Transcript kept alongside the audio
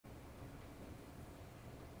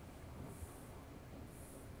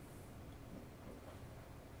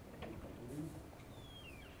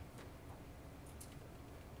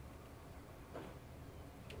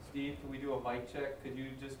Steve, can we do a mic check? Could you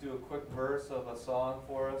just do a quick verse of a song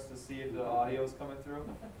for us to see if the audio is coming through?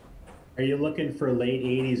 Are you looking for late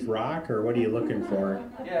 80s rock, or what are you looking for?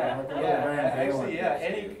 Actually, yeah,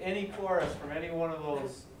 any chorus from any one of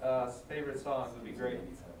those favorite songs would be great.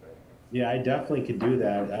 Yeah, I definitely could do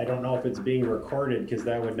that. I don't know if it's being recorded, because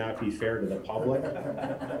that would not be fair to the public. I'm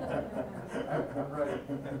ready.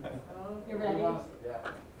 You're ready? Yeah.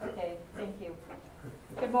 Okay, thank you.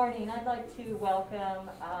 Good morning. I'd like to welcome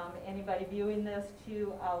anybody viewing this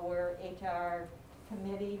to our HR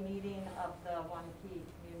committee meeting of the Waunakee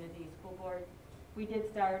Community School Board. We did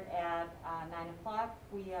start at 9 o'clock.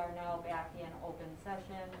 We are now back in open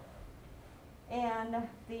session. And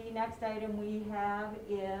the next item we have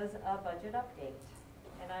is a budget update.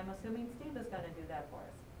 And I'm assuming Steve is going to do that for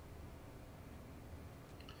us.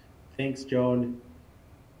 Thanks, Joan.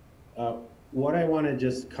 What I want to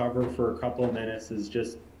just cover for a couple of minutes is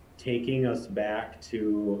just taking us back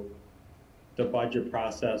to the budget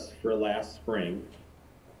process for last spring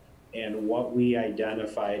and what we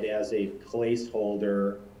identified as a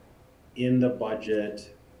placeholder in the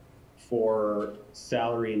budget for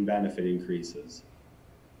salary and benefit increases.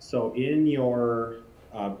 So in your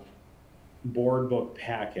board book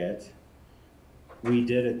packet, we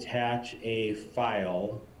did attach a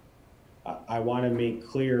file. I want to make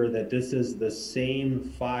clear that this is the same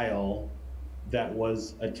file that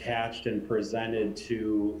was attached and presented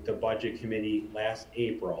to the budget committee last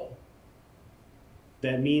April.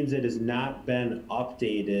 That means it has not been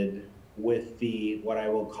updated with the, what I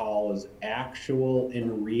will call as actual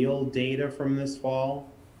and real data from this fall.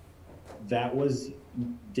 That was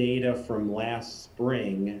data from last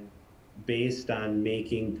spring based on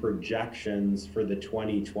making projections for the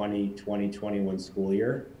 2020-2021 school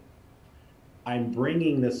year. I'm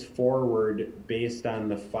bringing this forward based on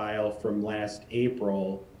the file from last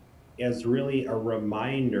April as really a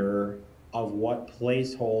reminder of what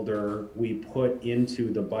placeholder we put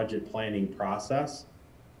into the budget planning process,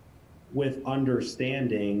 with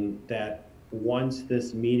understanding that once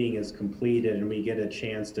this meeting is completed and we get a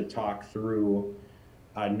chance to talk through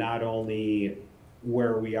not only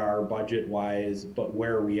where we are budget-wise, but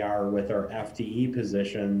where we are with our FTE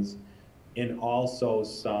positions, and also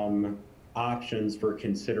some options for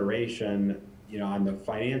consideration, on the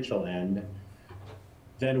financial end,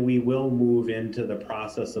 then we will move into the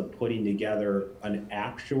process of putting together an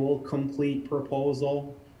actual complete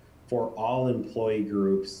proposal for all employee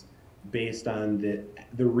groups based on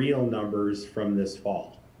the real numbers from this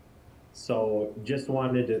fall. So just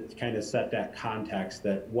wanted to kind of set that context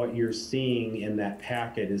that what you're seeing in that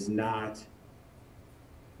packet is not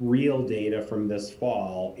real data from this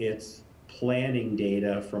fall, it's planning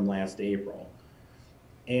data from last April.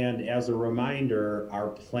 And as a reminder, our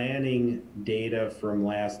planning data from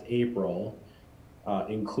last April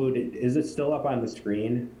included, is it still up on the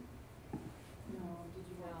screen? No, did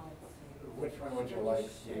you know? Which one would you like?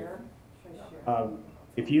 Share?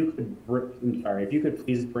 If you could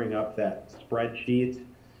please bring up that spreadsheet.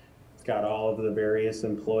 It's got all of the various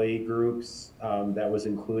employee groups that was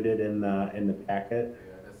included in the packet.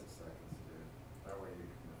 Yeah, just a second, Stu. That way you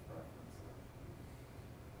can reference it.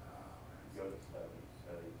 Go to settings.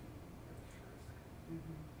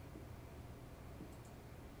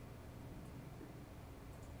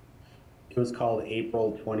 It was called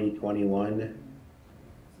April 2021.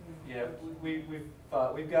 Yeah, we've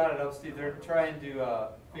got it up, Steve. They're trying to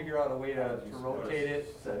figure out a way to rotate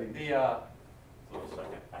it. The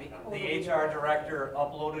HR director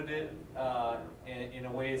uploaded it in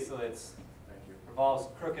a way so it's involves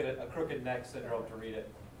a crooked neck syndrome to read it.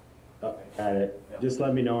 Oh, got it. Yep. Just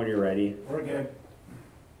let me know when you're ready. We're good.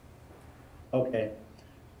 Okay.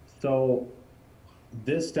 So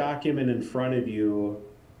this document in front of you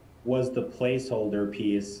was the placeholder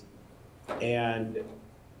piece, and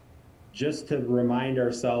just to remind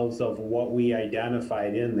ourselves of what we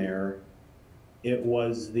identified in there, it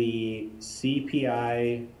was the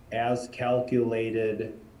CPI as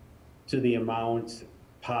calculated to the amount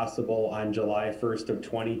possible on July 1st of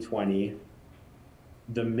 2020,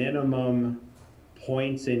 the minimum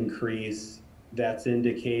points increase that's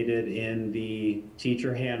indicated in the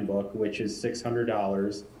teacher handbook, which is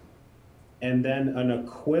 $600, and then an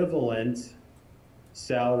equivalent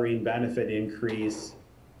salary and benefit increase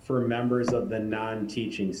for members of the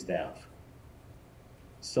non-teaching staff.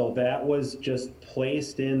 So that was just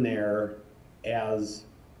placed in there as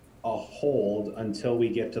a hold until we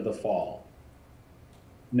get to the fall.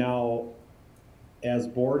 Now, as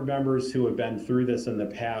board members who have been through this in the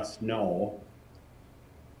past know,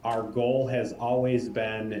 our goal has always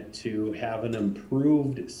been to have an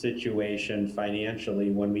improved situation financially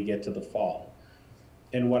when we get to the fall.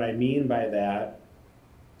 And what I mean by that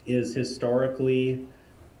is historically,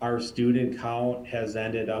 our student count has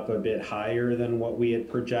ended up a bit higher than what we had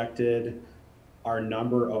projected. Our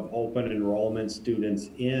number of open enrollment students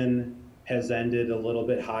in has ended a little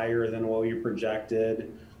bit higher than what we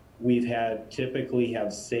projected. We've typically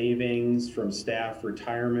have savings from staff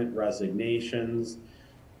retirement, resignations.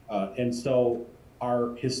 And so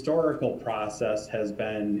our historical process has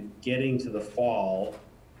been getting to the fall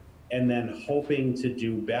and then hoping to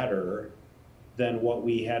do better than what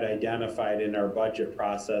we had identified in our budget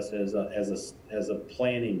process as a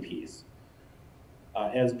planning piece.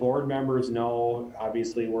 As board members know,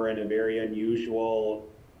 obviously we're in a very unusual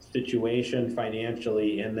situation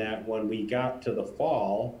financially in that when we got to the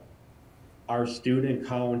fall, our student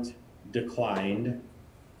count declined,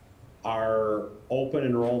 our open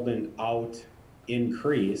enrollment out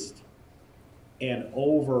increased, and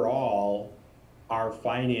overall, our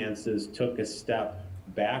finances took a step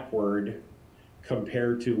backward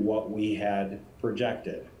compared to what we had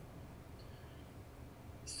projected.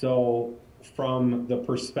 So from the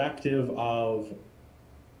perspective of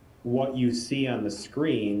what you see on the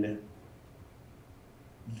screen,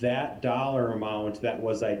 that dollar amount that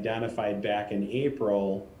was identified back in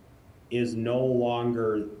April is no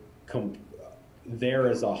longer there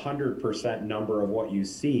is 100% number of what you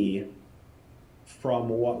see from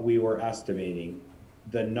what we were estimating.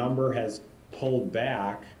 The number has pulled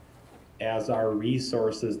back as our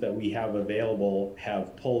resources that we have available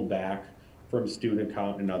have pulled back from student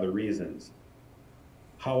count and other reasons.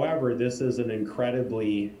 However, this is an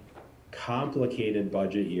incredibly complicated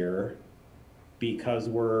budget year because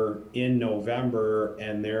we're in November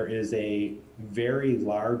and there is a very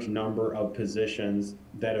large number of positions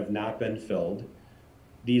that have not been filled.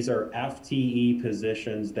 These are FTE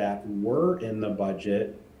positions that were in the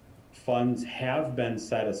budget. Funds have been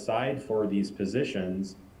set aside for these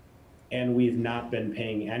positions, and we've not been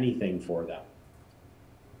paying anything for them.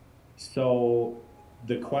 So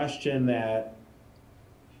the question that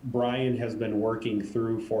Brian has been working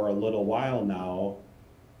through for a little while now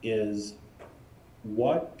is,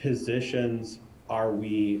 what positions are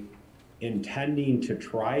we intending to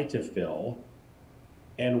try to fill,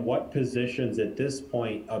 and what positions at this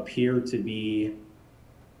point appear to be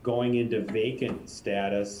going into vacant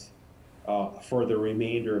status for the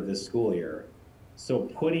remainder of the school year? So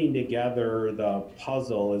putting together the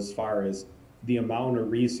puzzle as far as the amount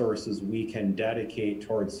of resources we can dedicate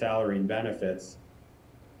towards salary and benefits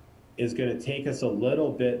is going to take us a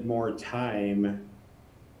little bit more time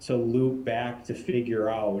to loop back to figure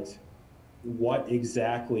out what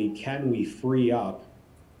exactly can we free up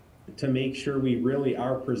to make sure we really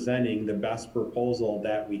are presenting the best proposal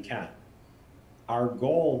that we can. Our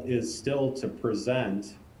goal is still to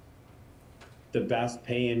present the best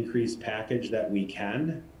pay increase package that we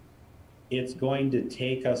can. It's going to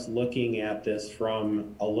take us looking at this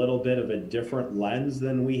from a little bit of a different lens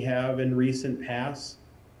than we have in recent past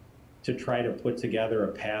to try to put together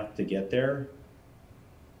a path to get there.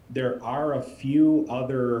 There are a few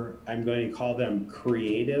other, I'm going to call them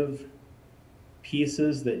creative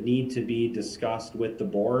pieces that need to be discussed with the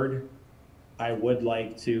board. I would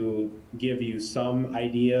like to give you some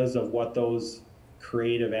ideas of what those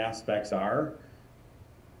creative aspects are,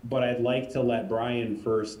 but I'd like to let Brian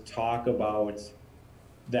first talk about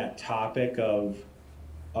that topic of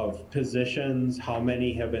positions, how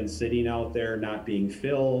many have been sitting out there not being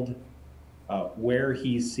filled, where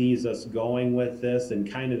he sees us going with this,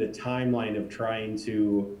 and kind of the timeline of trying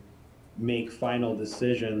to make final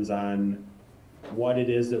decisions on what it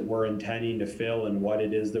is that we're intending to fill and what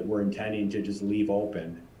it is that we're intending to just leave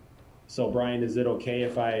open. So Brian, is it okay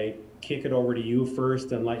if I kick it over to you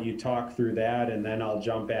first and let you talk through that, and then I'll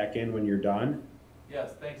jump back in when you're done?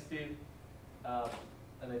 Yes, thanks, Steve.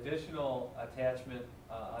 An additional attachment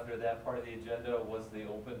under that part of the agenda was the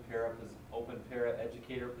open para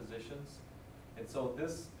educator positions. And so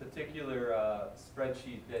this particular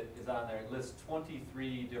spreadsheet that is on there lists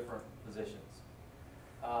 23 different positions.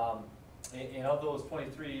 And of those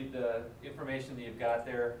 23, the information that you've got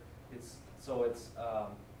there,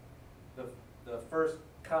 the first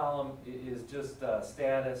column is just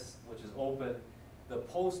status, which is open. The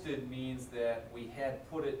posted means that we had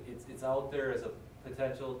put it's out there as a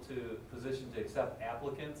potential position to accept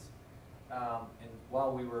applicants. And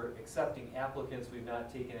while we were accepting applicants, we've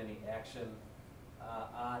not taken any action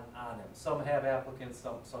on them. Some have applicants,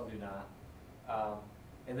 some do not.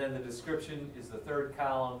 And then the description is the third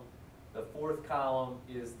column. The fourth column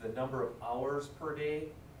is the number of hours per day.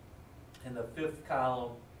 And the fifth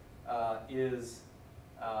column is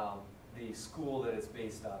the school that it's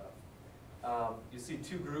based out You see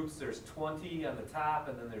two groups, there's 20 on the top,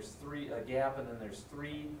 and then there's a gap, and then there's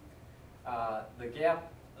 3.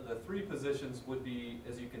 The 3 positions would be,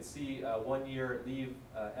 as you can see, 1 year leave,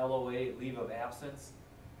 LOA, leave of absence.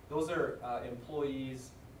 Those are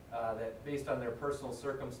employees that, based on their personal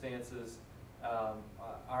circumstances,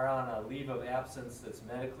 are on a leave of absence that's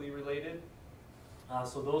medically related.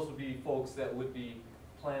 So those would be folks that would be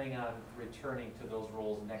planning on returning to those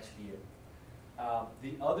roles next year.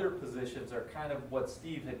 The other positions are kind of what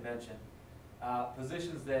Steve had mentioned.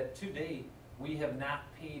 Positions that to date we have not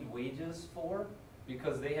paid wages for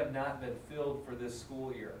because they have not been filled for this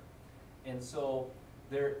school year. And so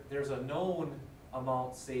there's a known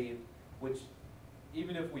amount saved, which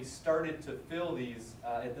even if we started to fill these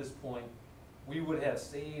at this point, we would have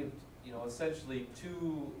saved, essentially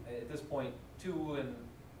at this point,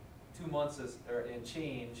 2 months and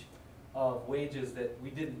change of wages that we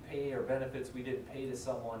didn't pay or benefits we didn't pay to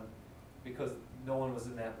someone because no one was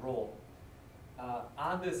in that role.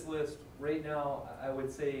 On this list right now, I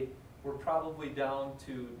would say we're probably down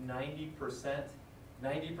to 90%.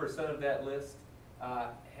 90% of that list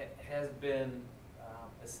has been,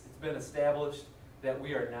 it's been established that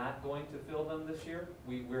we are not going to fill them this year.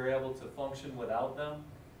 We're able to function without them.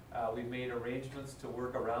 We've made arrangements to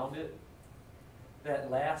work around it.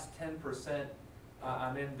 That last 10%,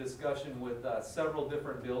 I'm in discussion with several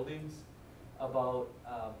different buildings about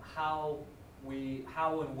how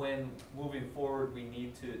and when moving forward we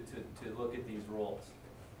need to look at these roles.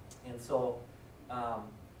 And so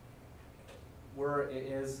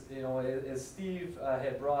as Steve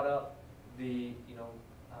had brought up the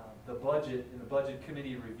budget and the budget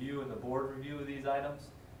committee review and the board review of these items,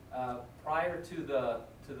 prior to the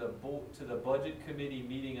budget committee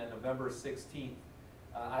meeting on November 16th,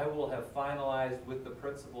 I will have finalized with the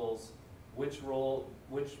principals which roles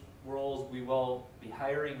we will be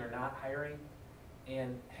hiring or not hiring,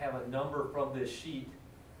 and have a number from this sheet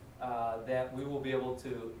that we will be able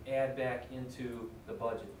to add back into the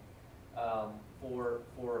budget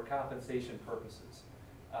for compensation purposes.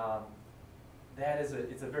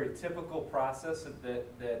 It's a very typical process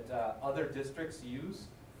that other districts use.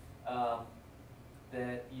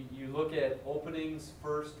 That you look at openings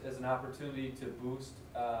first as an opportunity to boost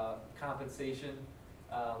compensation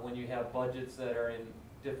when you have budgets that are in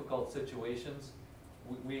difficult situations.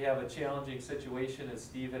 We have a challenging situation, as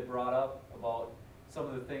Steve had brought up, about some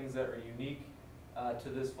of the things that are unique to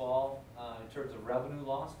this fall in terms of revenue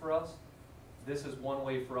loss for us. This is one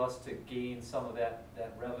way for us to gain some of that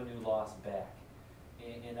revenue loss back.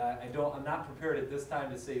 And I'm not prepared at this time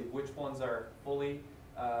to say which ones are fully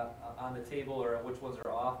on the table or which ones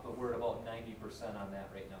are off, but we're at about 90% on that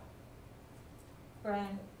right now.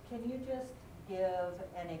 Brian, can you just give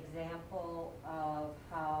an example of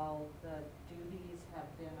how the duties have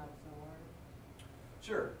been absorbed?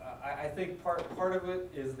 Sure. I think part of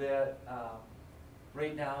it is that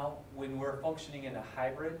right now, when we're functioning in a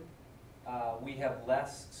hybrid, we have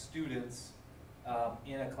less students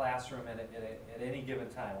in a classroom at any given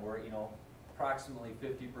time. We're approximately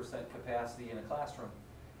 50% capacity in a classroom.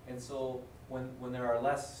 And so when there are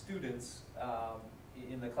less students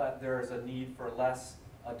in the class, there is a need for less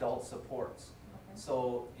adult supports. Okay.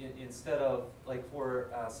 So instead of, like for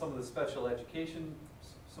some of the special education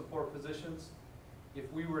support positions,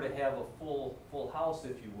 if we were to have a full house,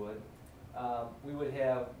 if you would, we would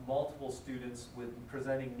have multiple students with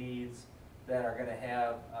presenting needs that are going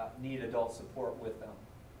to need adult support with them,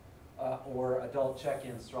 or adult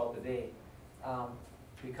check-ins throughout the day.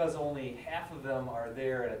 Because only half of them are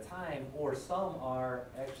there at a time, or some are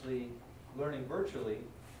actually learning virtually,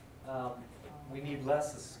 we need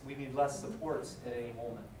less supports at any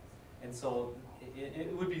moment. And so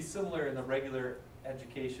it would be similar in the regular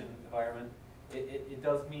education environment. It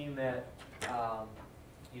does mean that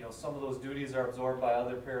some of those duties are absorbed by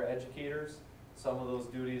other paraeducators. Some of those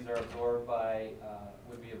duties are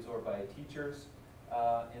would be absorbed by teachers,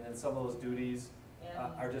 and then some of those duties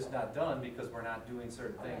are just not done because we're not doing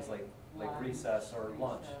certain things like recess or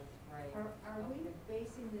lunch. Right. Are we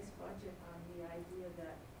basing this budget on the idea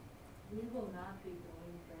that we will not be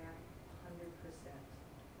going back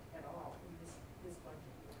 100% at all in this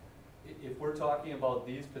budget? If we're talking about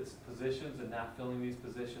these positions and not filling these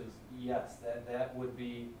positions, yes, that would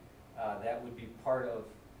be part of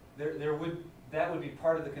that would be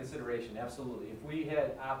part of the consideration. Absolutely. If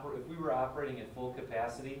we were operating at full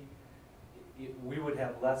capacity, we would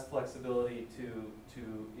have less flexibility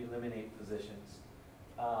to eliminate positions.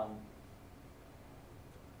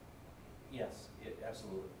 Yes,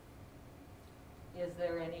 absolutely. Is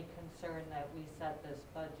there any concern that we set this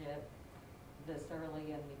budget this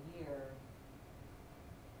early in the year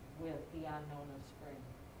with the unknown of spring?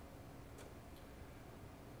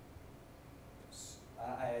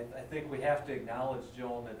 I think we have to acknowledge,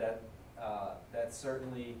 Joan, that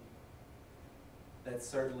certainly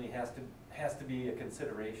has to be a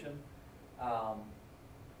consideration.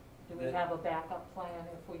 Do we have a backup plan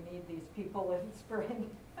if we need these people in spring?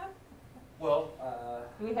 Well,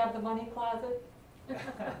 Do we have the money closet?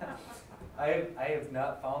 I have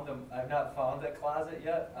not found them, I've not found that closet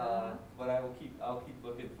yet, Uh-huh. but I'll keep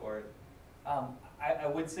looking for it. I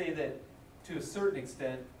would say that to a certain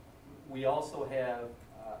extent, we also have,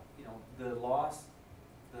 the loss,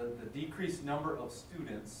 the decreased number of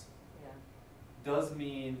students Yeah. does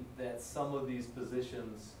mean that some of these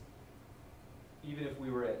positions, even if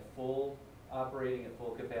we were operating at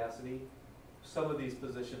full capacity, some of these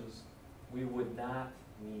positions we would not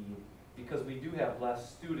need, because we do have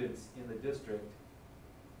less students in the district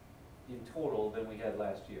in total than we had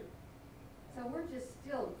last year. So we're just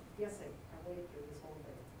still guessing our way through this whole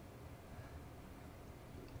thing.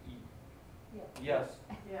 Yes,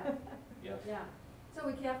 Yeah, yes. yeah. So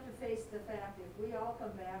we have to face the fact, if we all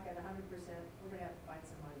come back at 100%, we're gonna have to find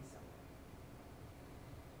some money somewhere.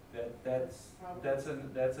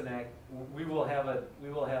 That's an act, we will have a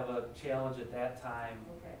challenge at that time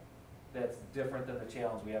Okay. that's different than the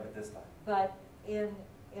challenge we have at this time. But in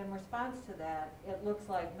response to that, it looks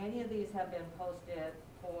like many of these have been posted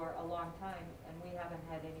for a long time, and we haven't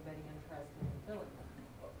had anybody interested in filling them.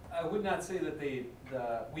 I would not say that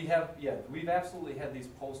we've absolutely had these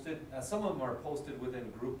posted. Some of them are posted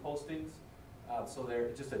within group postings, so they're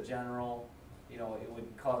just a general, it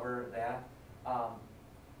would cover that.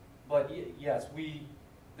 But yes,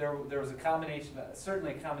 there was a combination,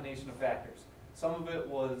 certainly a combination of factors. Some of it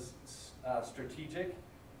was strategic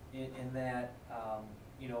in that,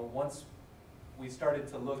 once we started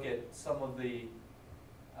to look at some of the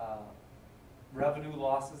revenue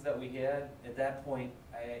losses that we had, at that point,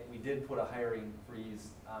 we did put a hiring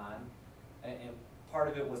freeze on. And part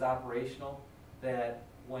of it was operational, that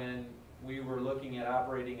when we were looking at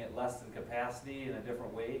operating at less than capacity in a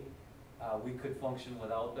different way, we could function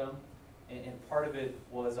without them. And part of it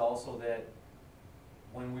was also that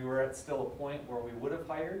when we were at still a point where we would have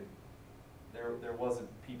hired, there wasn't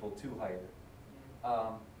people to hire.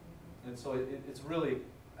 And so it's really,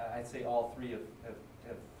 I'd say all three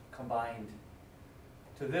have combined.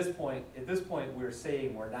 To this point, at this point, we're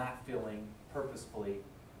saying we're not filling purposefully,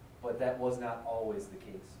 but that was not always the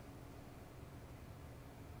case.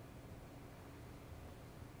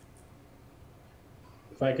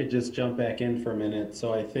 If I could just jump back in for a minute.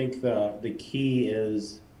 So I think the key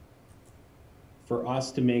is for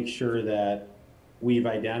us to make sure that we've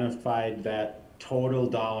identified that total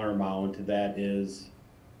dollar amount that is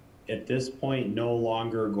at this point no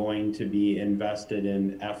longer going to be invested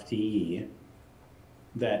in FTE,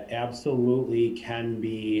 that absolutely can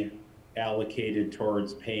be allocated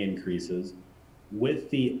towards pay increases, with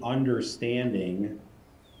the understanding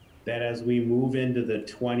that as we move into the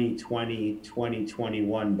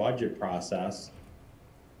 2020-2021 budget process,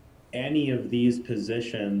 any of these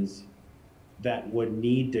positions that would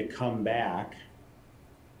need to come back,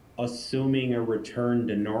 assuming a return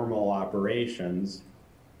to normal operations,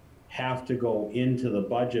 have to go into the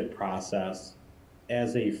budget process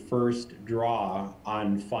as a first draw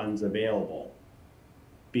on funds available.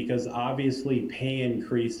 Because obviously pay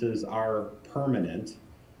increases are permanent.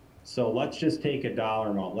 So let's just take a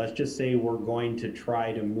dollar amount. Let's just say we're going to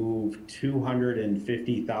try to move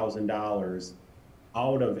 $250,000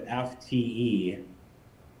 out of FTE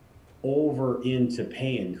over into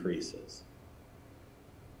pay increases.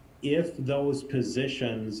 If those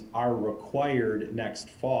positions are required next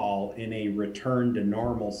fall in a return to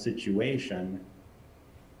normal situation,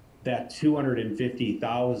 that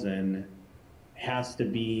 250,000 has to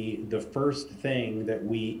be the first thing that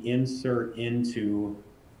we insert into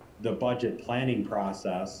the budget planning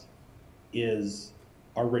process, is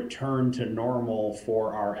a return to normal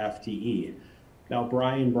for our FTE. Now,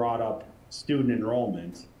 Brian brought up student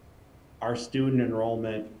enrollment. Our student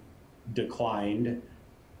enrollment declined.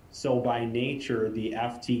 So by nature, the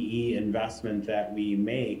FTE investment that we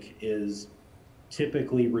make is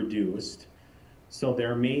typically reduced. So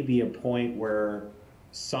there may be a point where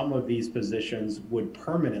some of these positions would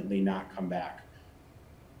permanently not come back.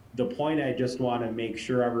 The point I just want to make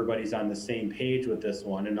sure everybody's on the same page with this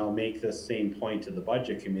one, and I'll make this same point to the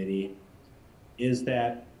budget committee, is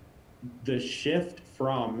that the shift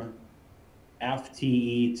from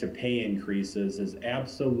FTE to pay increases is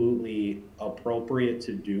absolutely appropriate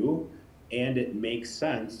to do, and it makes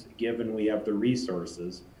sense given we have the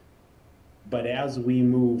resources. But as we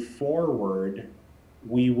move forward,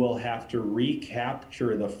 we will have to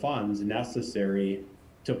recapture the funds necessary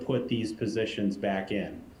to put these positions back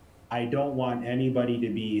in. I don't want anybody to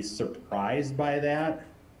be surprised by that.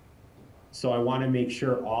 So I want to make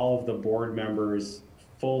sure all of the board members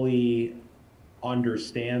fully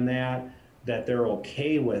understand that they're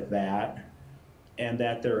okay with that, and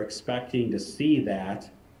that they're expecting to see that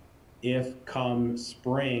if come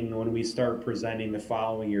spring, when we start presenting the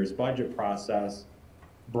following year's budget process,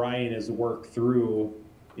 Brian has worked through,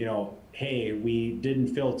 you know, hey, we didn't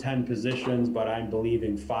fill 10 positions, but I'm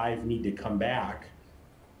believing 5 need to come back,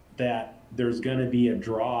 that there's gonna be a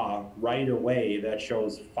draw right away that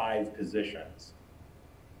shows 5 positions.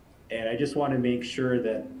 And I just wanna make sure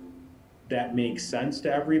that that makes sense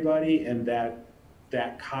to everybody, and that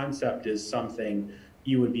that concept is something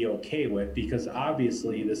you would be okay with, because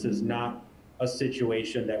obviously this is not a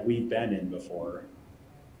situation that we've been in before.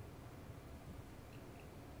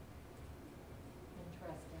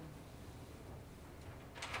 Interesting.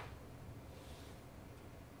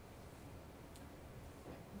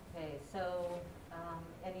 Okay, so,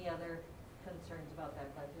 any other concerns about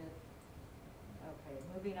that budget? Okay,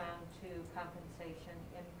 moving on to compensation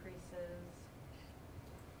increases.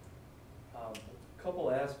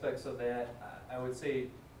 Couple aspects of that, I would say,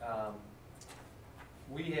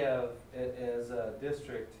 we have, as a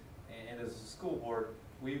district and as a school board,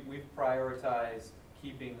 we've prioritized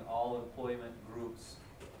keeping all employment groups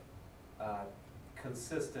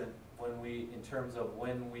consistent in terms of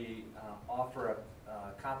when we offer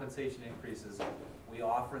compensation increases, we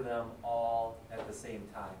offer them all at the same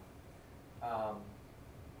time.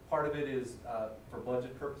 Part of it is for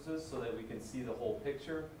budget purposes, so that we can see the whole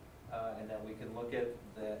picture, and that we can look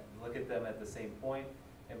at them at the same point.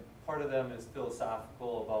 And part of them is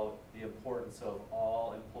philosophical about the importance of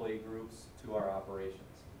all employee groups to our operations.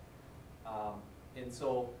 And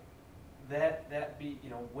so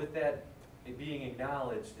with that being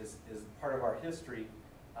acknowledged as part of our history,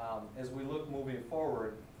 as we look moving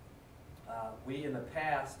forward, we in the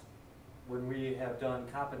past, when we have done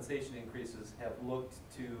compensation increases, have looked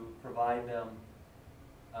to provide them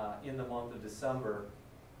in the month of December,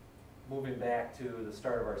 moving back to the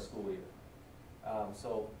start of our school year.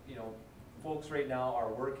 So, folks right now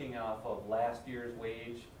are working off of last year's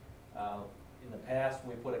wage. In the past,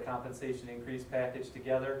 when we put a compensation increase package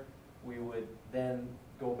together, we would then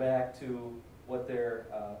go back to what their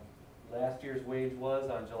last year's wage was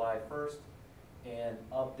on July 1st and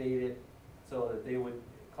update it so that they would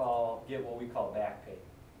get what we call back pay.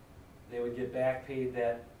 They would get back paid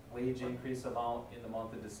that wage increase amount in the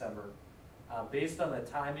month of December. Based on the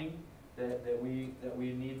timing that we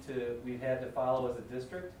had to follow as a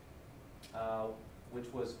district, which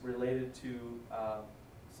was related to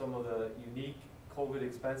some of the unique COVID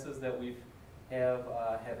expenses that we have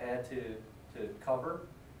had to cover.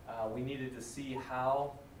 We needed to see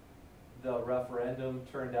how the referendum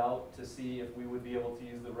turned out, to see if we would be able to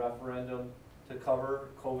use the referendum to cover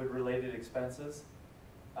COVID-related expenses,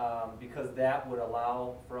 because that would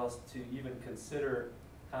allow for us to even consider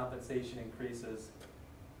compensation increases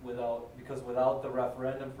because without the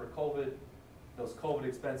referendum for COVID, those COVID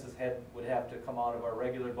expenses would have to come out of our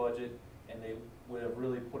regular budget, and they would have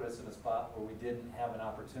really put us in a spot where we didn't have an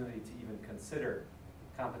opportunity to even consider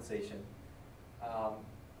compensation.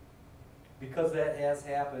 Because that has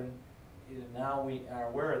happened, now we are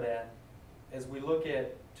aware of that. As we look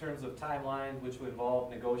at terms of timelines, which would involve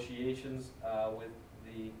negotiations with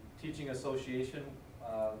the teaching association,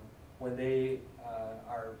 when they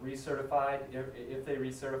are recertified, if they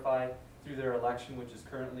recertify through their election, which is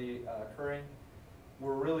currently occurring,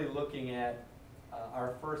 we're really looking at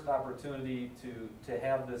our first opportunity to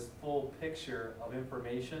have this full picture of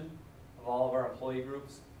information of all of our employee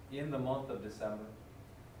groups in the month of December,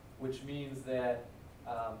 which means that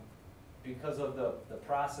because of the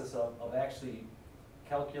process of actually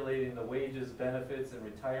calculating the wages, benefits, and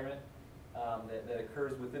retirement that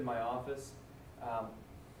occurs within my office,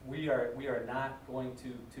 we are not going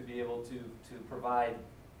to be able to provide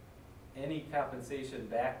any compensation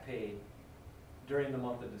back pay during the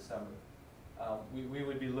month of December. We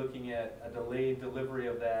would be looking at a delayed delivery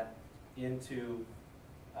of that into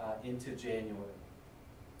January.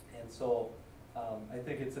 And so I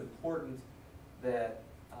think it's important that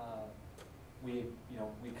we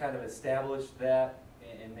kind of establish that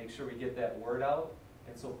and make sure we get that word out.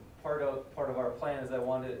 And so part of our plan is I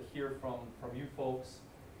want to hear from you folks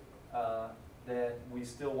that we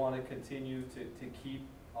still want to continue to keep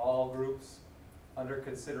all groups under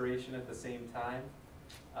consideration at the same time,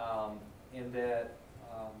 and that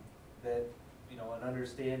an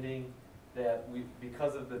understanding that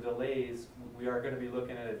because of the delays, we are going to be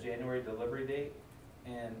looking at a January delivery date,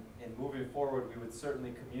 and moving forward, we would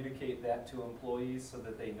certainly communicate that to employees so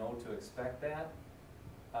that they know to expect that.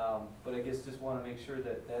 But I guess just wanna make sure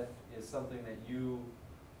that that is something that you,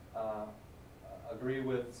 agree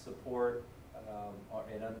with, support,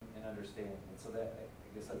 and understand. And so that,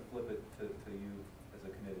 I guess I'd flip it to you as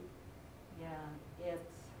a committee. Yeah,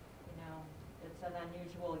 it's, you know, it's an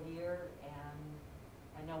unusual year, and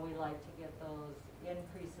I know we like to get those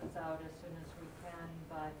increases out as soon as we can,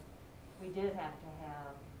 but we did have to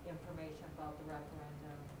have information about the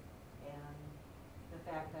referendum, and the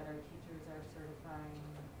fact that our teachers are certifying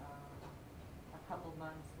a couple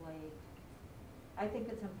months late. I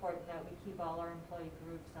think it's important that we keep all our employee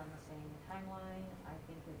groups on the same timeline. I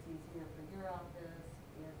think it's easier for your office.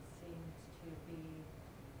 It seems to be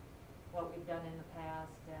what we've done in the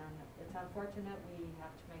past, and it's unfortunate we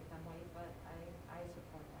have to make them wait, but I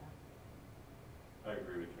support that. I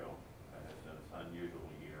agree with Joe. It's an unusual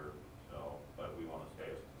year, so, but we want to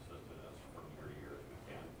stay as consistent as from year to year as we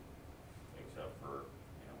can, except for,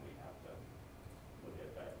 you know, we have to look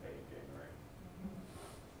at that pay in January.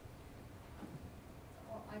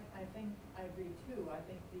 Well, I think, I agree too. I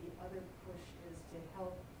think the other push is to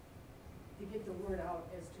help, to get the word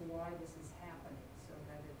out as to why this is happening, so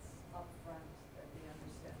that it's upfront, that they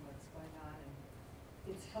understand what's going on, and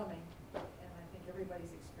it's coming. And I think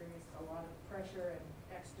everybody's experienced a lot of pressure and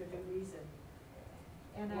extra duties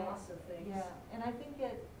and loss of things. Yeah, and I think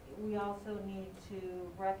we also need to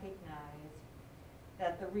recognize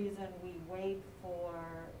that the reason we wait for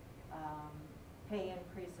pay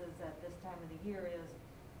increases at this time of the year is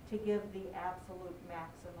to give the absolute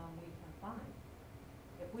maximum we can find.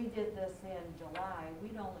 If we did this in July,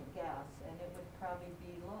 we'd only guess, and it would probably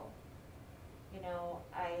be low. You know,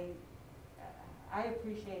 I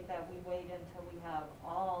appreciate that we wait until we have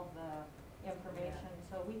all the information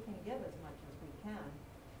so we can give as much as we can.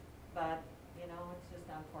 But, you know, it's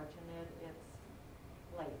just unfortunate it's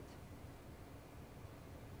late.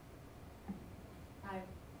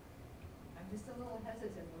 I'm just a little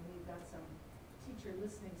hesitant when we've got some teacher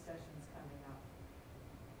listening sessions coming up.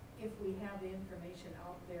 If we have the information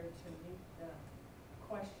out there to meet the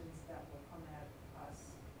questions that will come at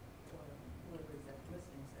us, or whoever's at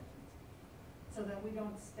listening sessions, so that we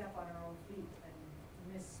don't step on our own feet and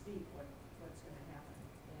misspeak what's gonna happen.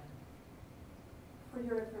 And For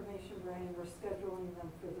your information, Brian, we're scheduling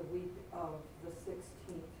them for the week of the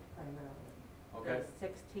 16th primarily. Okay. The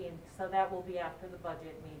 16th, so that will be after the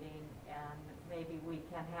budget meeting, and maybe we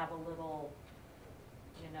can have a little,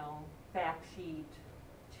 you know, fact sheet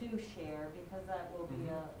to share, because that will be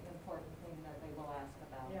an important thing that they will ask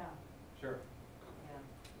about. yeah, Sure. Yeah.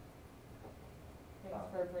 Thanks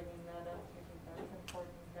for bringing that up. I think that's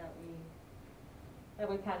important that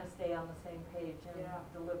we kind of stay on the same page and Yeah.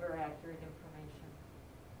 deliver accurate information.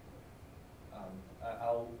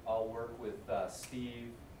 I'll work with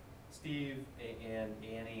Steve and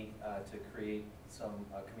Annie to create some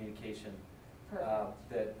communication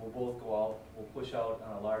that will both go out, we'll push out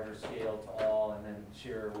on a larger scale to all, and then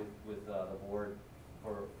share with the board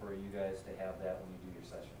for you guys to have that when you do your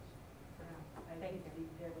sessions. I Thank think you. be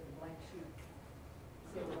there with a blank sheet,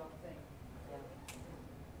 say the wrong thing.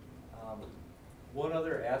 Yeah. One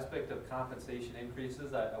other aspect of compensation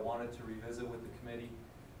increases I wanted to revisit with the committee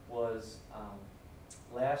was,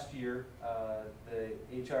 last year, the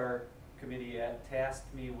HR committee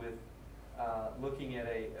tasked me with looking at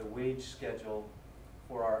a wage schedule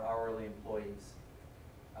for our hourly employees.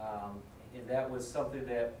 And that was something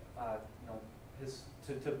that,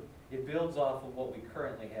 it builds off of what we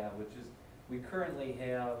currently have, which is, we currently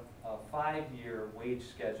have a 5-year wage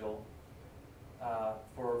schedule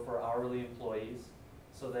for hourly employees,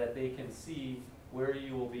 so that they can see where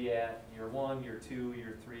you will be at year 1, year 2,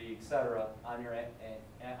 year 3, et cetera, on your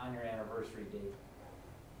anniversary date.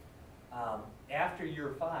 After year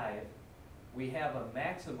 5, we have a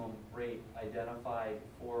maximum rate identified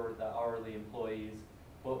for the hourly employees,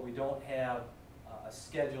 but we don't have a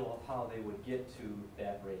schedule of how they would get to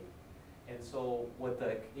that rate. And so what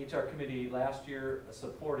the HR committee last year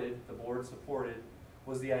supported, the board supported,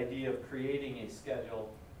 was the idea of creating a schedule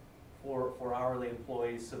for hourly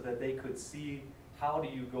employees, so that they could see how do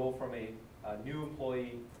you go from a new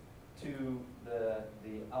employee to the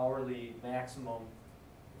hourly maximum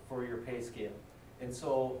for your pay scale. And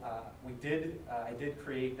so I did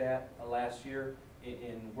create that last year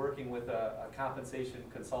in working with a compensation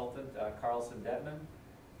consultant, Carlson Detman,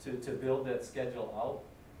 to build that schedule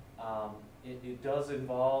out. It does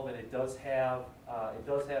involve, and it does have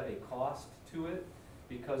a cost to it,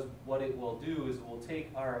 because what it will do is we'll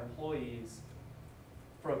take our employees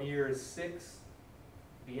from years 6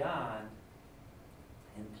 beyond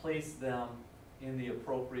and place them in the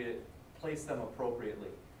appropriate, place them appropriately.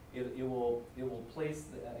 It will place,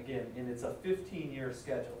 again, and it's a 15-year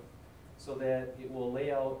schedule, so that it will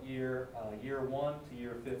lay out year 1 to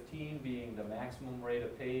year 15 being the maximum rate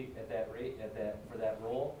of pay for that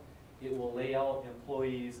role. It will lay out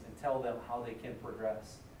employees and tell them how they can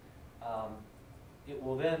progress. It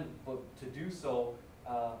will then, but to do so,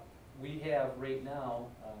 we have right now,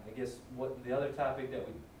 I guess what the other topic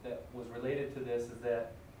that was related to this is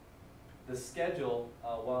that the schedule,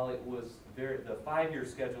 while it was the 5-year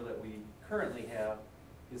schedule that we currently have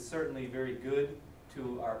is certainly very good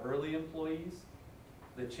to our early employees.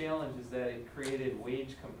 The challenge is that it created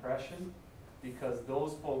wage compression because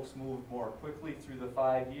those folks moved more quickly through the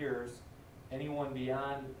 5 years. Anyone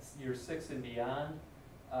beyond year 6 and beyond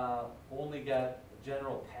only got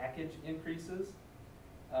general package increases.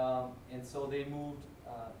 And so they moved,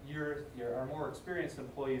 our more experienced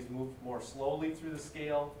employees moved more slowly through the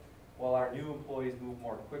scale, while our new employees moved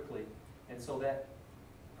more quickly. And so that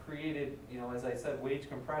created, as I said, wage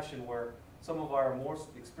compression, where some of our most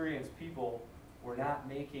experienced people were not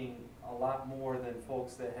making a lot more than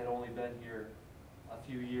folks that had only been here a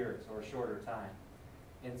few years or a shorter time.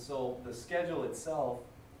 And so the schedule itself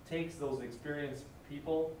takes those experienced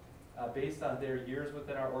people based on their years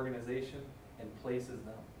within our organization and places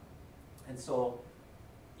them. And so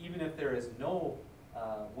even if there is no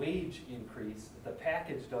wage increase, if the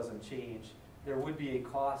package doesn't change, there would be a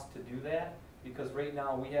cost to do that, because right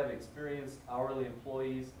now we have experienced hourly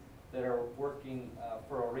employees that are working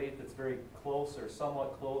for a rate that's very close or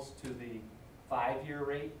somewhat close to the 5-year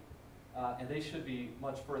rate, and they should be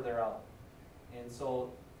much further out. And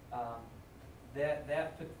so I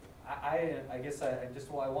guess I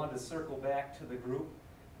wanted to circle back to the group.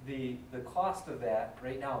 The cost of that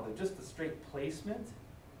right now, just the straight placement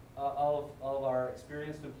of our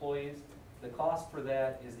experienced employees, the cost for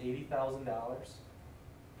that is $80,000.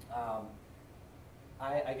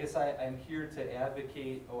 I guess I'm here to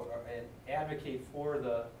advocate advocate for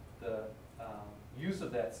the use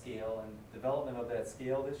of that scale and development of that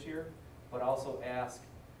scale this year, but also ask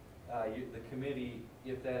the committee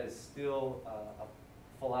if that is still a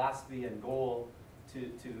philosophy and goal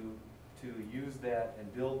to use that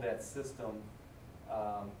and build that system,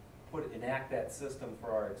 enact that system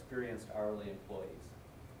for our experienced hourly employees.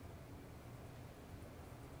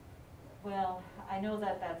 Well, I know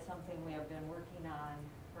that that's something we have been working on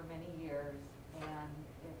for many years, and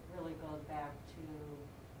it really goes back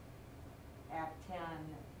to Act 10,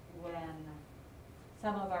 when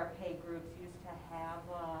some of our pay groups used to have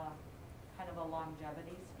kind of a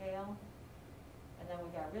longevity scale, and then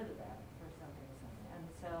we got rid of that for some reason. And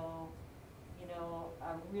so,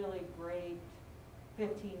 a really great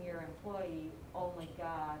 15-year employee only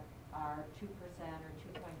got our 2% or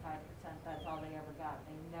 2.5%, that's all they ever got.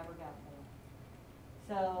 They never got more.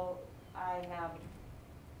 So I have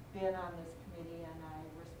been on this committee, and I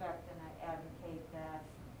respect and I advocate that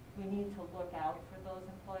we need to look out for those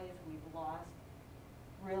employees. We've lost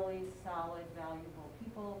really solid, valuable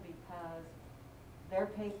people because their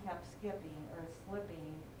pay kept skipping or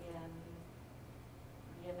slipping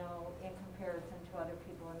in comparison to other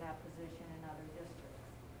people in that position in other districts.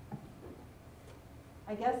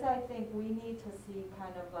 I guess I think we need to see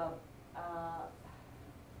kind of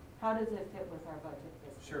how does it fit with our budget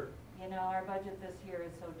this year? Sure. Our budget this year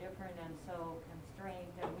is so different and so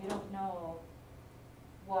constrained, and we don't know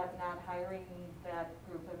what not hiring that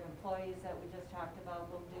group of employees that we just talked about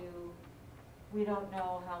will do. We don't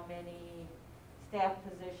know how many staff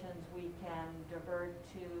positions we can divert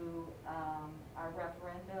to our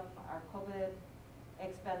referendum, our COVID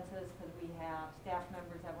expenses, because we have staff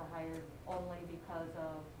members that were hired only because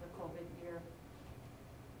of the COVID year.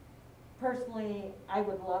 Personally, I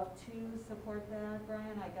would love to support that,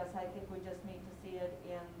 Brian. I guess I think we just need to see it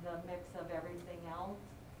in the mix of everything else.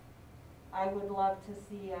 I would love to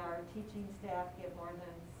see our teaching staff get more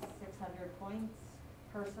than 600 points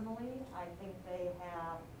personally. I think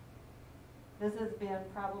this has been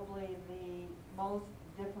probably the most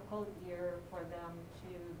difficult year for them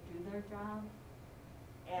to do their job.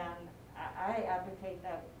 And I advocate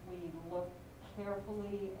that we look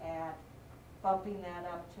carefully at bumping that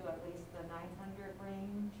up to at least the 900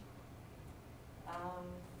 range.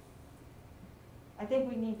 I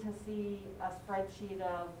think we need to see a spreadsheet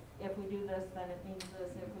of, if we do this, then it means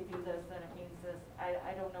this, if we do this, then it means this.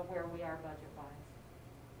 I don't know where we are budget-wise.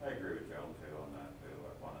 I agree with Joan too on that too.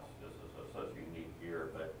 This is such a unique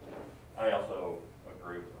year, but I also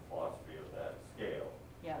agree with the philosophy of that scale.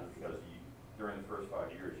 Yes. Because during the first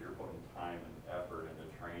 5 years, you're putting time and effort into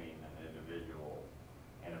training an individual,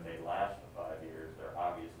 and if they last the 5 years, they're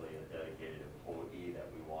obviously a dedicated employee that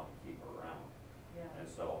we want to keep around.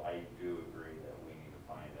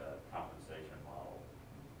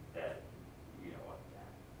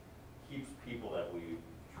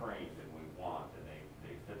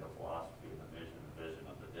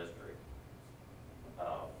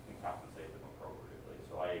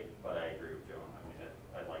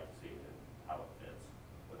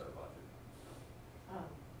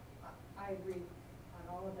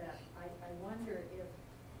 all of that, I wonder if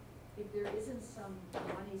there isn't some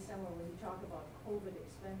money somewhere when you talk about COVID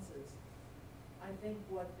expenses. I think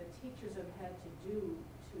what the teachers have had to do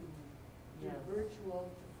to Yes. virtual,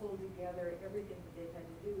 to pull together everything that they've had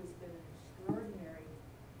to do has been an extraordinary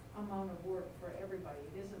amount of work for everybody.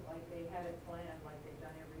 It isn't like they had it planned like they've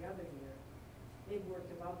done every other year. They've worked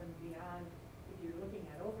above and beyond, if you're looking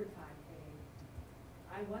at overtime pay.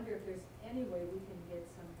 I wonder if there's any way we can get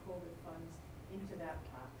some COVID funds into that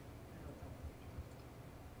pot. I don't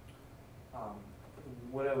know.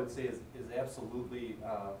 What I would say is absolutely,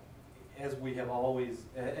 as we have always,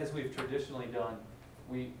 as we've traditionally done,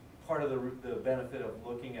 part of the benefit of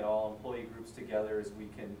looking at all employee groups together is we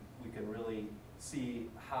can really see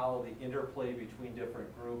how the interplay between different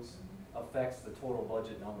groups affects the total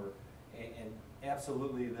budget number. And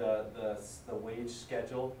absolutely, the wage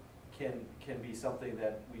schedule can be something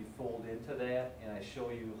that we fold into that, and I show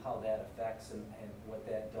you how that affects and what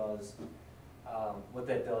that does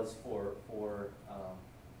for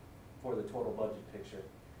the total budget picture.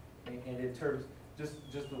 And in terms, just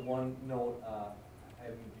the one note,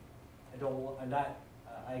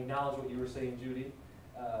 I acknowledge what you were saying, Judy.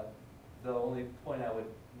 The only point I would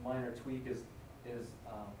minor tweak is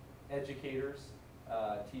educators,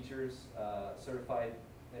 teachers, certified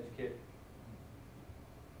educators,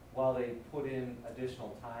 while they put in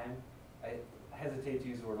additional time, I hesitate to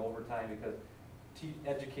use the word overtime because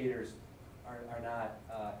educators are not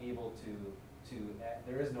able to,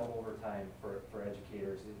 there is no overtime for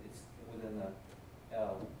educators. It's within the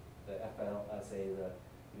FLSA,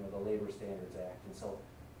 the Labor Standards Act, and so,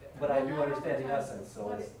 but I Well, do not understand the overtime, essence, so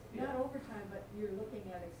but it's, yeah. not overtime, but you're looking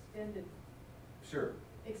at Sure,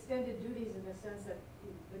 extended duties in the sense that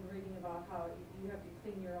you've been reading about how you have to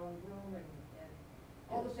clean your own room and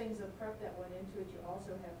all the things of prep that went into it. You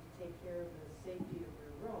also have to take care of the safety of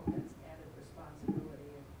your room. That's added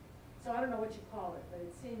responsibility. And so I don't know what you call it, but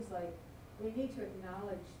it seems like we need to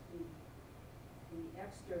acknowledge the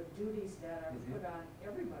extra duties that are put on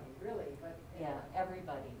everybody, really, but. Yeah,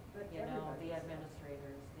 everybody, But you know, everybody, the so.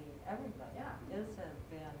 administrators, everybody. Yeah. This has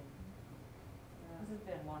been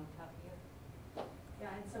one tough year.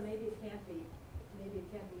 Yeah, and so maybe it can't be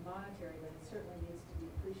monetary, but it certainly needs to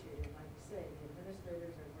be appreciated. Like you say, the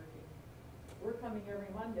administrators are working. We're coming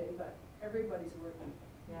every Monday, but everybody's working.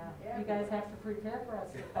 Yeah, you guys have to prepare for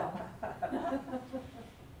us to come.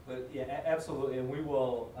 but yeah, absolutely, and we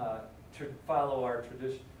will follow our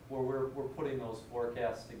tradition where we're putting those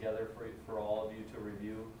forecasts together for all of you to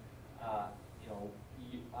review. You know,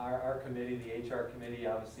 our committee, the HR committee,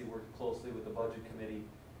 obviously works closely with the budget committee,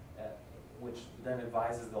 which then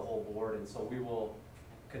advises the whole board, and so we will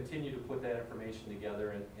continue to put that information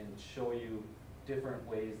together and show you different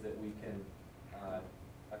ways that we can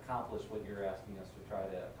accomplish what you're asking us to try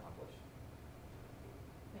to accomplish.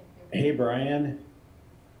 Thank you. Hey, Brian,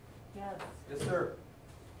 Yes. Yes, sir.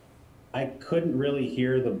 I couldn't really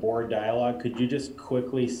hear the board dialogue. Could you just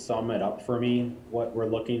quickly sum it up for me, what we're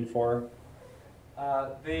looking for?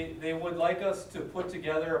 They would like us to put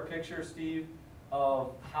together a picture, Steve,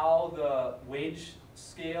 of how the wage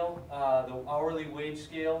scale, the hourly wage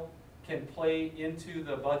scale, can play into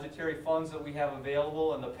the budgetary funds that we have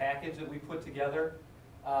available and the package that we put together.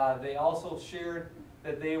 They also shared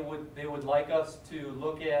that they would like us to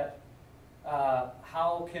look at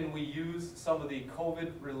how can we use some of the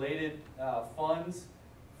COVID-related funds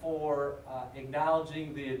for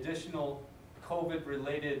acknowledging the additional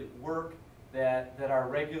COVID-related work that our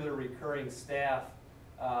regular recurring staff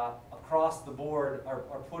across the board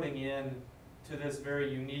are putting in to this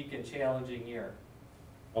very unique and challenging year.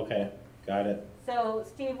 Okay, got it. So,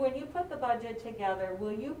 Steve, when you put the budget together,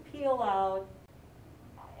 will you peel out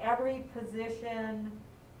every position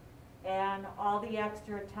and all the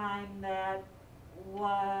extra time that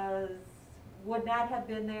would not have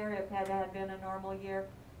been there if it had been a normal year?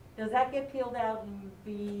 Does that get peeled out and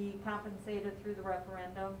be compensated through the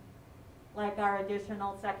referendum? Like our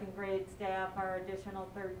additional second grade staff, our additional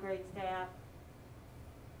third grade staff?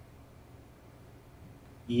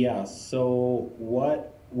 Yeah, so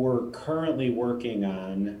what we're currently working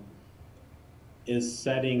on is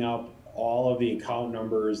setting up all of the account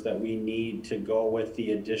numbers that we need to go with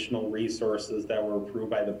the additional resources that were approved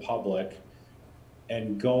by the public,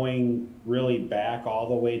 and going really back all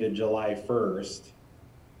the way to July 1st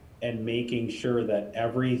and making sure that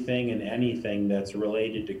everything and anything that's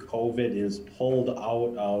related to COVID is pulled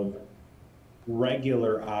out of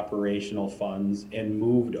regular operational funds and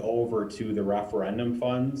moved over to the referendum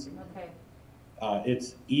funds. Okay.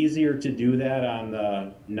 It's easier to do that on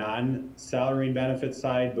the non-salary and benefit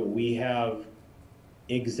side, but we have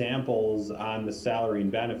examples on the salary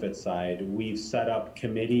and benefit side. We've set up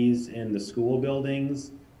committees in the school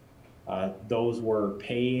buildings. Those were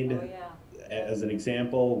paid. Oh, yeah. As an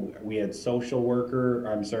example, we had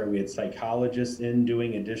we had psychologists in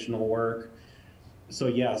doing additional work. So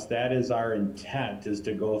yes, that is our intent, is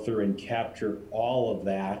to go through and capture all of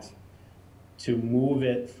that to move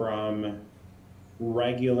it from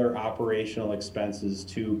regular operational expenses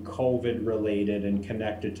to COVID related and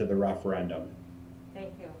connected to the referendum.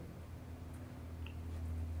 Thank you.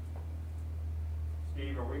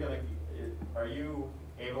 Steve, are you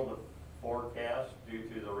able to forecast due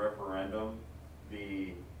to the referendum,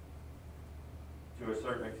 to a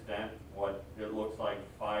certain extent, what it looks like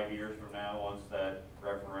 5 years from now once that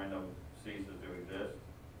referendum ceases to exist?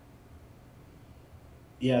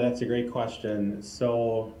 Yeah, that's a great question.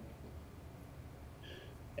 So,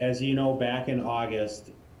 as you know, back in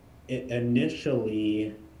August,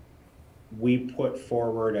 initially, we put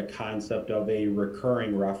forward a concept of a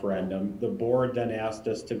recurring referendum. The board then asked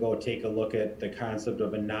us to go take a look at the concept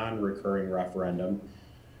of a non-recurring referendum.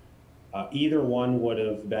 Either one would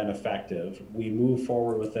have been effective. We moved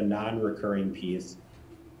forward with a non-recurring piece.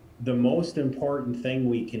 The most important thing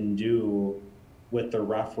we can do with the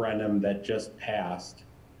referendum that just passed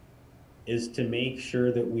is to make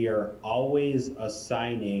sure that we are always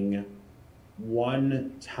assigning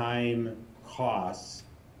one-time costs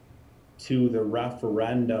to the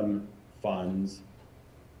referendum funds.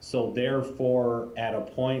 So therefore, at a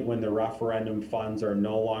point when the referendum funds are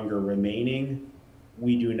no longer remaining,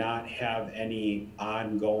 we do not have any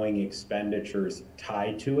ongoing expenditures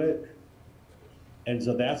tied to it. And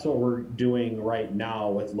so that's what we're doing right now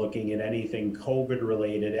with looking at anything COVID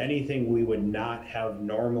related, anything we would not have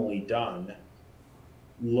normally done,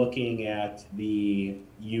 looking at the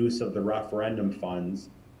use of the referendum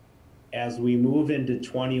funds. As we move into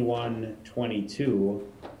 21-22,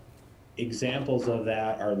 examples of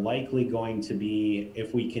that are likely going to be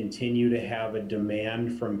if we continue to have a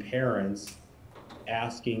demand from parents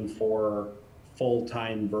asking for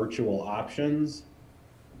full-time virtual options,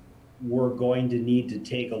 we're going to need to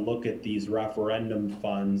take a look at these referendum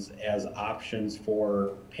funds as options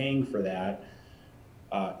for paying for that,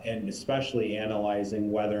 and especially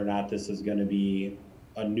analyzing whether or not this is going to be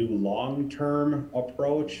a new long-term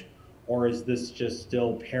approach, or is this just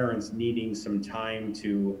still parents needing some time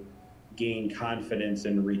to gain confidence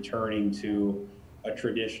in returning to a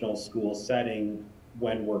traditional school setting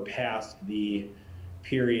when we're past the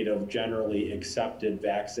period of generally accepted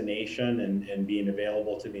vaccination and being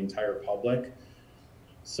available to the entire public.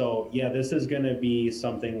 So yeah, this is going to be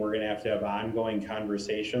something we're going to have ongoing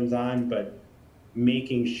conversations on, but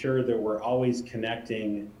making sure that we're always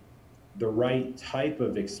connecting the right type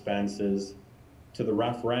of expenses to the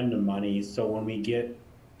referendum money, so when we get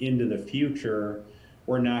into the future,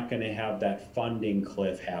 we're not going to have that funding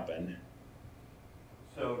cliff happen.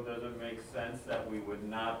 So does it make sense that we would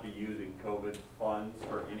not be using COVID funds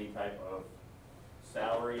for any type of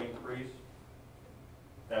salary increase?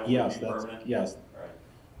 That would Yes, be that's, permanent? yes. Right.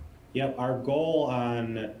 Yep, our goal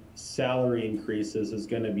on salary increases is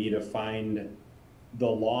going to be to find the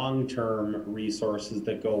long-term resources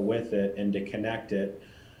that go with it and to connect it.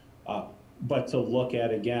 But to look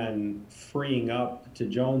at, again, freeing up, to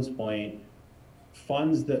Joan's point,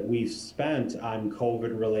 funds that we've spent on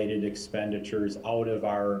COVID-related expenditures out of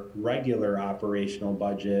our regular operational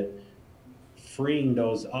budget, freeing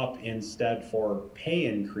those up instead for pay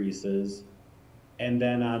increases. And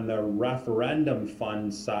then on the referendum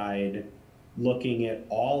fund side, looking at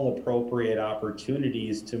all appropriate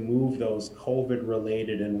opportunities to move those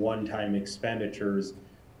COVID-related and one-time expenditures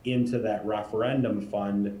into that referendum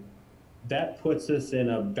fund. That puts us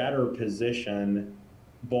in a better position,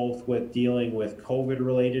 both with dealing with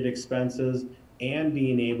COVID-related expenses and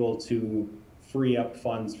being able to free up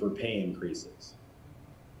funds for pay increases.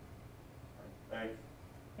 Thanks.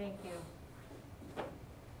 Thank you.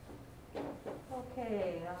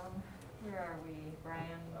 Okay, where are we,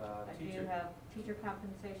 Brian? Do you Teacher. have teacher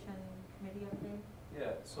compensation committee update?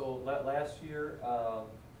 Yeah, so last year, a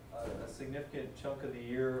significant chunk of the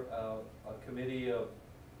year, a committee of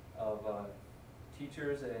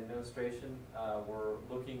teachers and administration were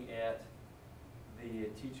looking at the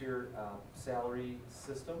teacher salary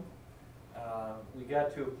system. We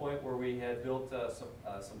got to a point where we had built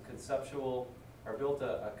some conceptual, or built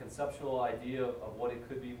a conceptual idea of what it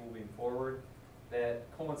could be moving forward that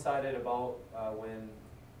coincided about when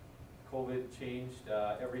COVID changed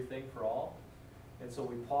everything for all. And so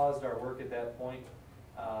we paused our work at that point.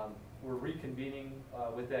 We're reconvening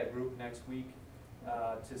with that group next week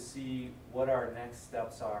to see what our next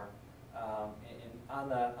steps are. And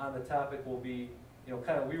on the topic will be you know,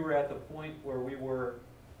 kind of, we were at the point where we were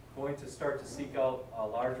going to start to seek out a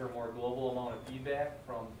larger, more global amount of feedback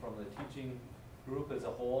from the teaching group as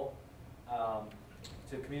a whole,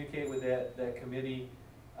 to communicate with that committee,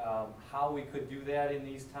 how we could do that in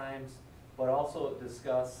these times, but also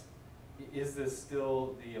discuss, is this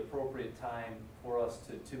still the appropriate time for us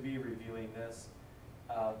to be reviewing this?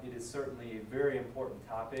 It is certainly a very important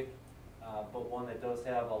topic, but one that does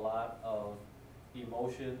have a lot of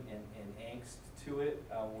emotion and angst to it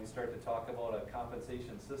when we start to talk about a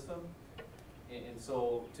compensation system. And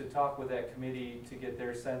so to talk with that committee to get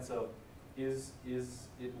their sense of, is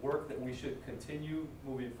it work that we should continue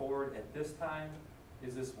moving forward at this time?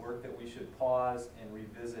 Is this work that we should pause and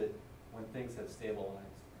revisit when things have stabilized?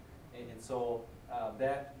 And so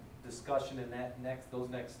that discussion and those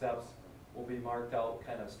next steps will be marked out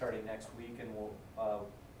kind of starting next week, and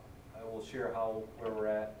I will share where we're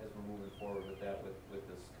at as we're moving forward with that with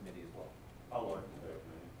this committee as well. How long is that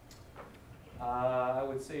committee? I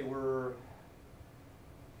would say we're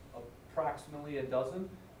approximately a dozen,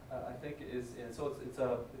 I think is, and so it's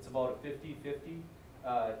about a 50-50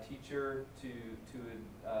 teacher to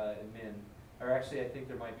admin. Or actually, I think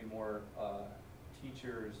there might be more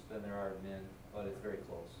teachers than there are admin, but it's very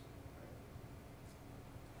close.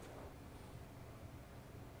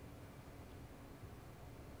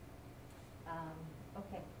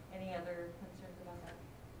 Okay, any other concerns about that?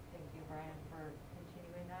 Thank you, Brian, for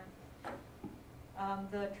continuing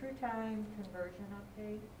that. The True Time conversion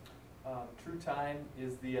update? True Time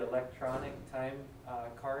is the electronic time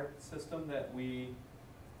card system that we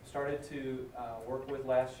started to work with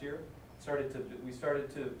last year. We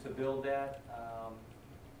started to build that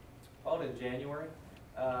about in January,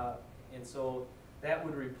 and so that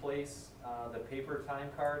would replace the paper time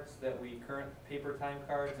cards paper time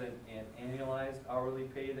cards and annualized hourly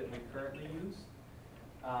pay that we currently use.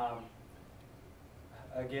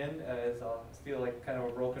 Again, as I'll feel like kind of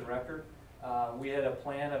a broken record, we had a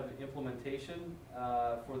plan of implementation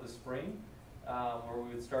for the spring, where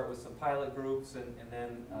we would start with some pilot groups and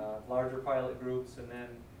then larger pilot groups, and then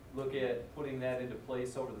look at putting that into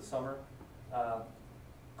place over the summer.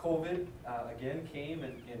 COVID again came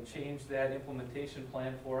and changed that implementation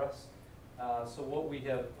plan for us. So what we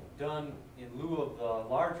have done in lieu of the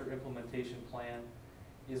larger implementation plan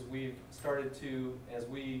is we've started to, as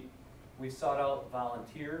we sought out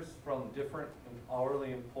volunteers from different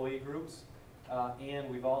hourly employee groups, and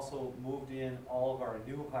we've also moved in all of our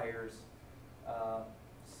new hires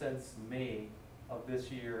since May of this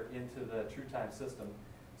year into the True Time system.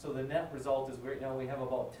 So the net result is right now we have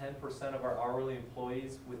about 10% of our hourly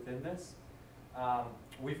employees within this.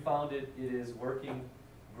 We found it is working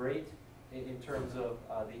great in terms of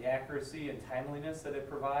the accuracy and timeliness that it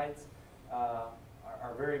provides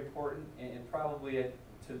are very important, and probably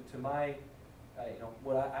to my,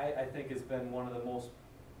 what I think has been one of the most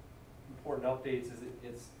important updates is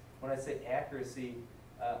it's, when I say accuracy,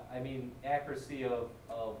 I mean accuracy of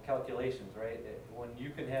calculations, right? When you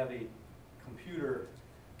can have a computer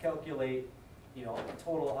calculate,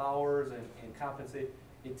 total hours and compensate,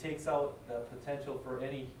 it takes out the potential for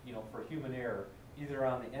any, for human error, either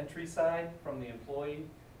on the entry side from the employee,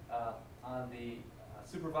 on the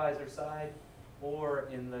supervisor side, or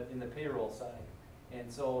in the payroll side.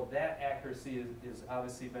 And so that accuracy is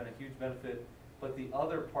obviously been a huge benefit. But the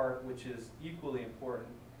other part, which is equally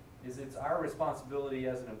important, is it's our responsibility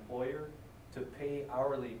as an employer to pay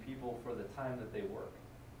hourly people for the time that they work.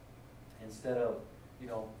 Instead of,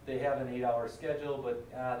 they have an 8-hour schedule,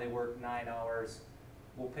 but they work 9 hours,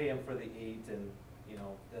 we'll pay them for the 8, and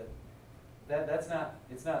that's not,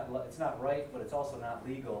 it's not right, but it's also not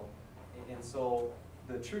legal. And so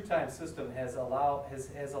the True Time system has allowed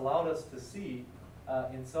us to see,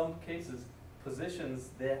 in some cases, positions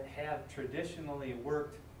that have traditionally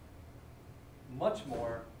worked much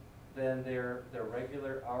more than their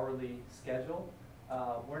regular hourly schedule.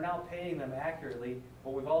 We're now paying them accurately,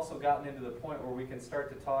 but we've also gotten into the point where we can start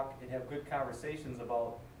to talk and have good conversations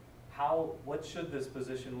about what should this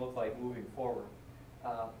position look like moving forward?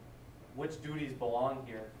 Which duties belong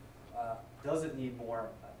here? Does it need more,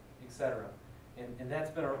 et cetera? And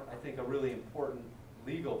that's been, I think, a really important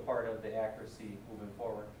legal part of the accuracy moving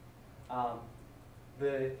forward.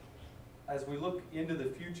 As we look into the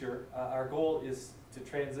future, our goal is to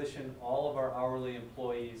transition all of our hourly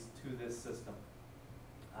employees to this system.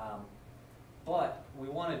 But we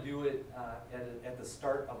want to do it at the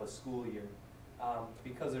start of a school year,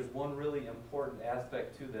 because there's one really important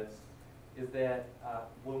aspect to this, is that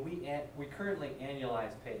when we currently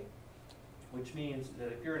annualize pay, which means that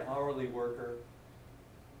if you're an hourly worker,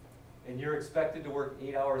 And you're expected to work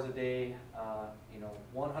 8 hours a day,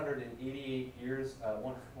 188 years,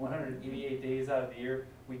 188 days out of the year.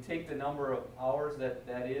 We take the number of hours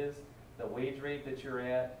that is, the wage rate that you're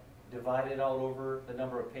at, divide it out over the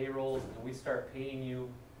number of payrolls, and we start paying you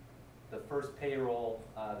the first payroll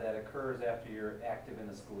that occurs after you're active in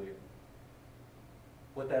the school year.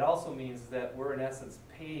 What that also means is that we're in essence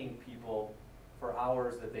paying people for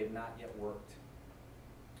hours that they've not yet worked.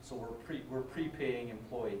 So we're prepaying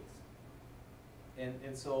employees.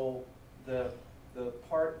 And so the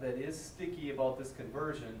part that is sticky about this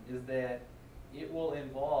conversion is that it will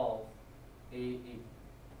involve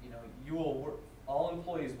you will work, all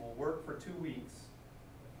employees will work for 2 weeks,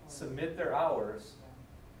 submit their hours,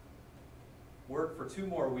 work for 2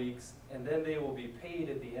 more weeks, and then they will be paid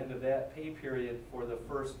at the end of that pay period for the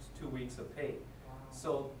first 2 weeks of pay.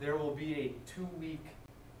 So there will be a 2-week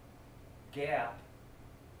gap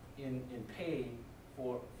in pay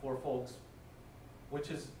for folks, which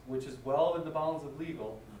is well in the bounds of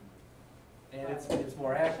legal, and it's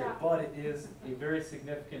more accurate, but it is a very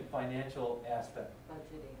significant financial aspect.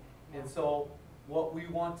 Budgeting. And so what we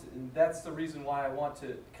want, and that's the reason why I want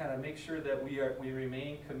to kind of make sure that we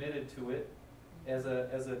remain committed to it as a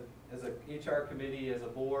HR committee, as a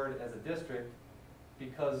board, as a district,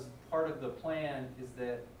 because part of the plan is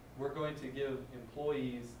that we're going to give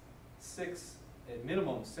employees at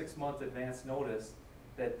minimum 6 month advance notice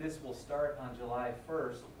that this will start on July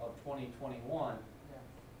 1st of 2021.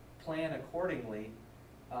 Plan accordingly,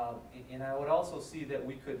 and I would also see that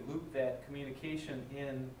we could loop that communication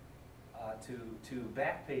in to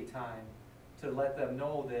back pay time to let them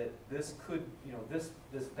know that this could, this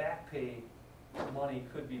back pay money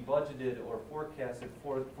could be budgeted or forecasted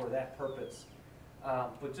for that purpose.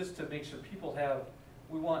 But just to make sure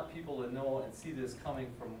we want people to know and see this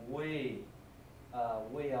coming from way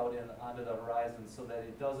out onto the horizon so that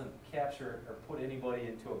it doesn't capture or put anybody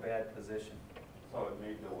into a bad position. So it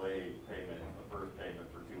may delay payment, the first payment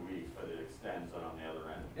for 2 weeks, but it extends it on the other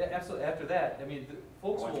end. Yeah, absolutely. After that, I mean,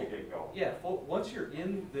 folks will. Once you get going. Yeah, once you're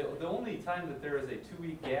in, the only time that there is a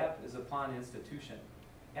 2-week gap is upon institution.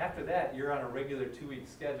 After that, you're on a regular 2-week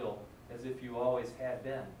schedule as if you always had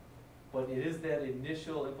been. But it is that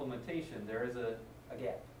initial implementation, there is a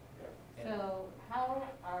gap. Yeah. And So how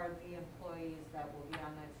are the employees that will be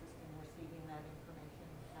on that system receiving that information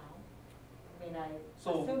now? I mean, I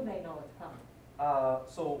So- assume they know it's coming.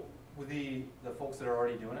 So with the folks that are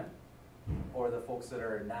already doing it, or the folks that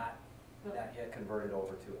are not yet converted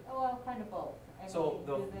over to it? Oh, well, kind of both. I So mean,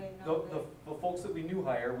 do they know that? the folks that we new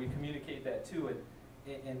hire, we communicate that to,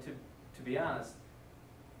 and to be honest,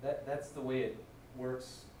 that's the way it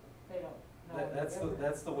works. They don't know.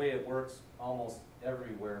 That's the way it works almost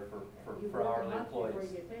everywhere for hourly employees. Before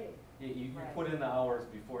you get paid. You Right. put in the hours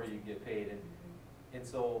before you get paid, and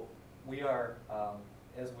so we are,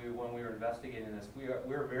 when we were investigating this,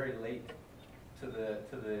 we're very late to the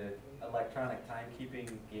electronic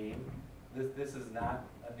timekeeping game. This is not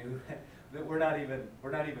a new, we're not even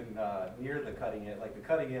near the cutting edge, like the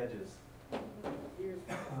cutting edge is. Years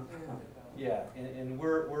ago. Yeah, and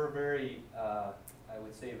we're very, I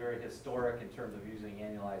would say very historic in terms of using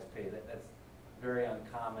annualized pay. That's very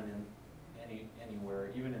uncommon in anywhere,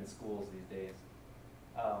 even in schools these days.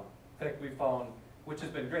 In fact, we found, which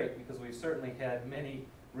has been great, because we've certainly had many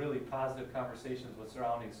really positive conversations with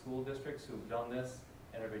surrounding school districts who've done this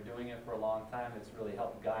and have been doing it for a long time. It's really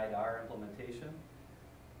helped guide our implementation.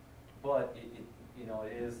 But it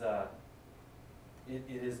is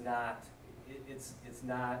not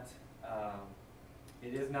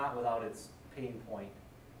without its pain point,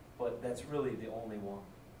 but that's really the only one.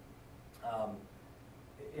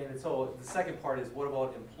 And so the second part is, what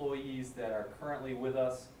about employees that are currently with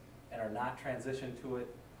us and are not transitioned to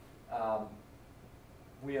it?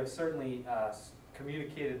 We have certainly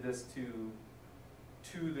communicated this to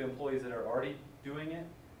the employees that are already doing it.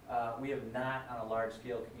 We have not on a large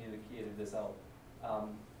scale communicated this out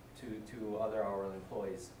to other hourly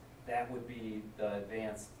employees. That would be the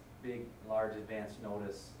large advance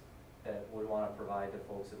notice that would want to provide to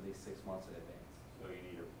folks at least 6 months in advance. So you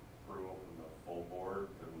need approval from the full board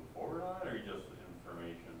to move forward on it, or just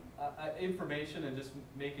information? Information and just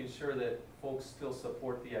making sure that folks still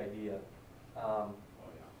support the idea. Oh,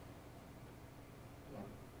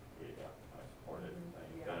 yeah, I support it. I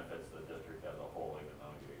think it Yeah. benefits the district as a whole, even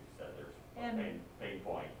though you said there's a And- pain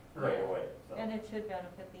point right away, so. And it should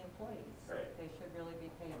benefit the employees. Right. They should really be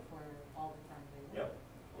paid for all the time they work. Yep,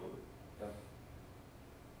 absolutely.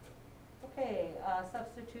 Okay,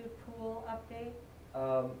 substitute pool update?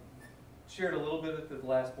 Shared a little bit at the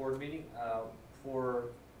last board meeting.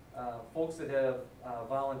 For folks that have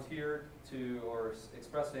volunteered to or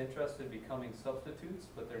expressed an interest in becoming substitutes,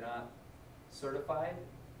 but they're not certified.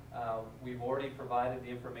 We've already provided the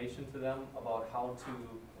information to them about how to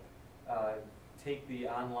take the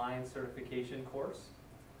online certification course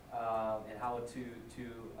and how to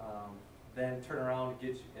then turn around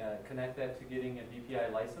and connect that to getting a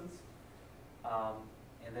DPI license.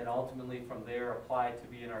 And then ultimately from there apply to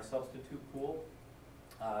be in our substitute pool.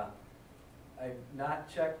 I've not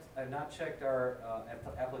checked our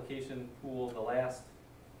application pool the last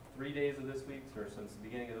 3 days of this week, or since the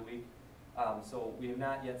beginning of the week. So we have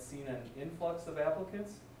not yet seen an influx of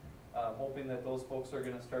applicants. Hoping that those folks are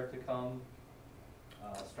gonna start to come,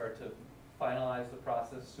 start to finalize the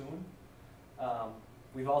process soon.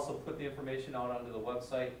 We've also put the information out onto the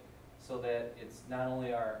website so that it's not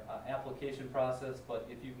only our application process, but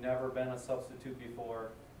if you've never been a substitute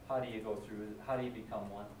before, how do you go through it? How do you become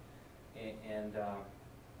one? And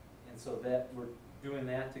so that we're doing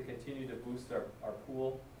that to continue to boost our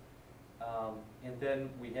pool. And then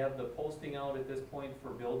we have the posting out at this point for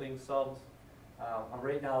building subs. I'm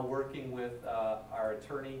right now working with our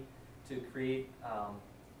attorney to create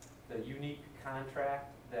the unique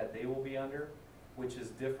contract that they will be under, which is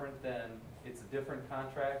different than, it's a different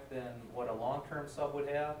contract than what a long-term sub would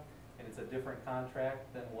have, and it's a different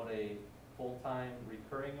contract than what a full-time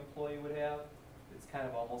recurring employee would have. It's kind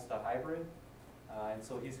of almost a hybrid. And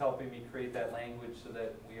so he's helping me create that language so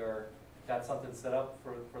that we got something set up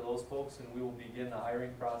for those folks, and we will begin the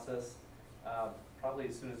hiring process probably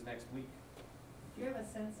as soon as next week. Do you have a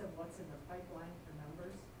sense of what's in the pipeline for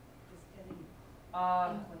numbers? Just any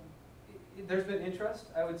inkling? There's been interest,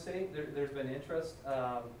 I would say. There's been interest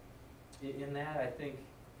in that. I think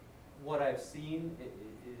what I've seen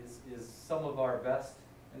is some of our best,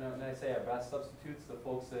 and when I say our best substitutes, the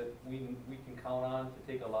folks that we can count on to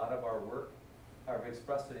take a lot of our work, have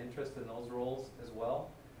expressed an interest in those roles as well.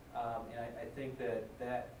 And I think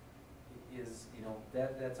that is,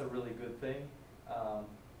 that's a really good thing.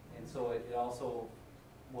 And so it also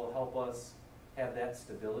will help us have that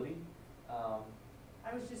stability.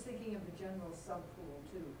 I was just thinking of the general sub pool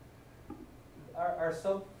too. Our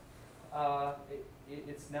sub,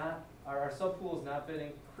 it's not, our sub pool has not been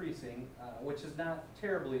increasing, which is not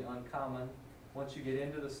terribly uncommon. Once you get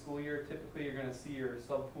into the school year, typically you're gonna see your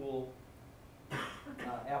sub pool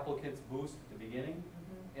applicants boost at the beginning.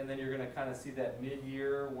 And then you're gonna kinda see that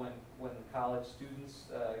mid-year when college students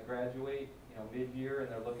graduate, mid-year and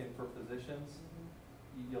they're looking for positions.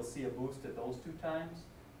 You'll see a boost at those 2 times,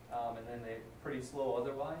 and then they're pretty slow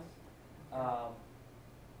otherwise.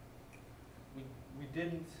 We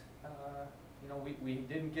didn't, we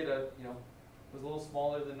didn't get it was a little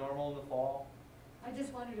smaller than normal in the fall. I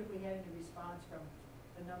just wondered if we had any response from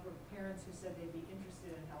the number of parents who said they'd be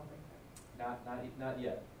interested in helping. Not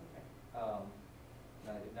yet. Okay.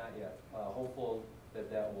 Not yet. Hopeful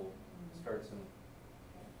that will start soon.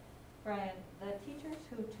 Brian, the teachers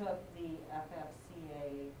who took the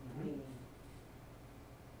FFCA leave,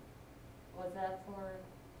 was that for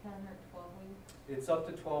 10 or 12 weeks? It's up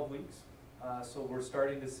to 12 weeks. So we're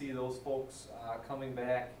starting to see those folks coming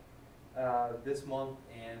back this month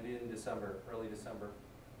and in December, early December.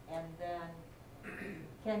 And then,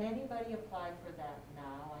 can anybody apply for that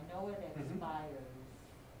now? I know it expires.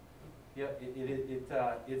 Yep,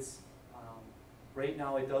 it's, right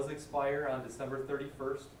now it does expire on December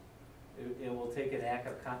 31st. It will take an act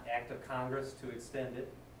of Congress to extend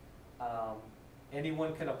it.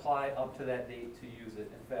 Anyone can apply up to that date to use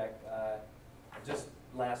it. In fact, just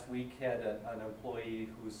last week had an employee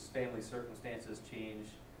whose family circumstances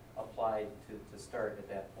changed, applied to start at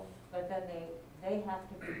that point. But then they have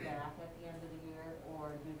to be back at the end of the year,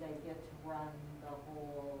 or do they get to run the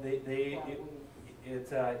whole 12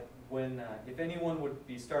 weeks? If anyone would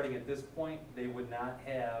be starting at this point, they would not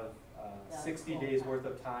have 60 days worth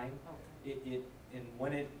of time. Okay.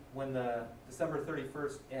 When the December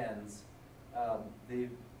 31st ends,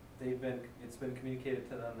 it's been communicated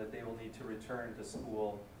to them that they will need to return to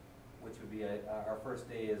school, which would be our first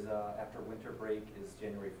day is after winter break is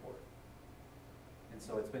January 4th. And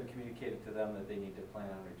so it's been communicated to them that they need to plan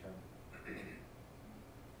on return.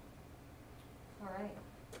 All right,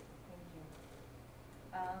 thank you.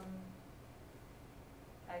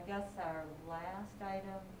 I guess our last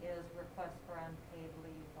item is request for unpaid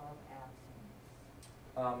leave of absence.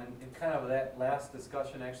 And kind of that last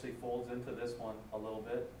discussion actually folds into this one a little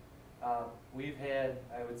bit. We've had,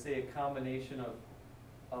 I would say, a combination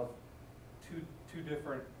of two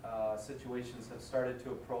different situations have started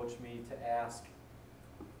to approach me to ask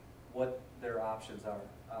what their options are.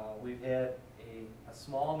 We've had a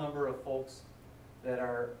small number of folks that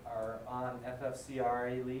are on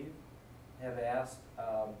FFCRA leave have asked,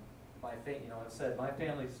 have said, my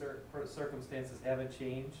family circumstances haven't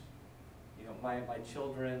changed. You know, my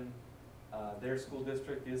children, their school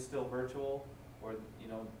district is still virtual, or,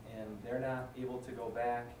 and they're not able to go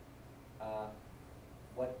back.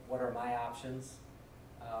 What are my options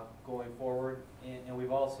going forward? And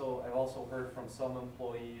I've also heard from some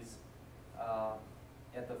employees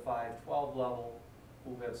at the 512 level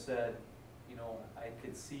who have said, I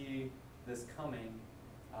could see this coming.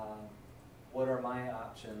 What are my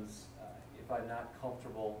options if I'm not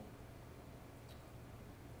comfortable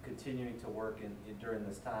continuing to work during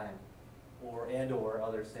this time? Or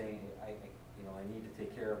others saying, I need to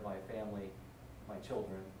take care of my family, my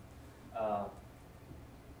children.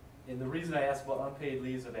 And the reason I asked about unpaid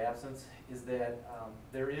leaves of absence is that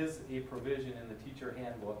there is a provision in the teacher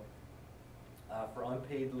handbook for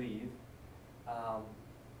unpaid leave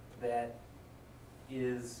that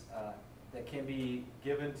can be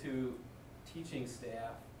given to teaching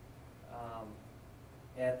staff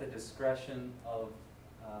at the discretion of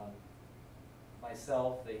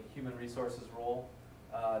myself, the human resources role,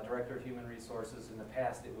 director of human resources. In the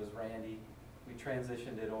past it was Randy. We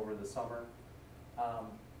transitioned it over the summer.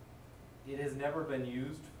 It has never been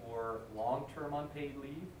used for long-term unpaid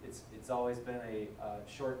leave. It's always been a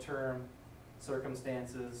short-term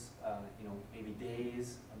circumstances, maybe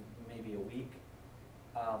days, maybe a week.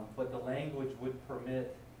 But the language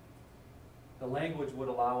would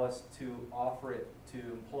allow us to offer it to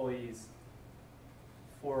employees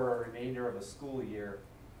for a remainder of a school year.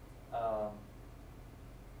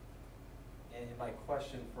 And my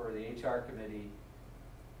question for the HR committee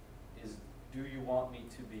is, do you want me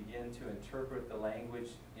to begin to interpret the language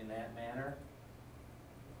in that manner?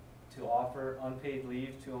 To offer unpaid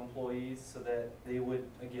leave to employees so that they would,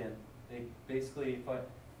 again, they basically,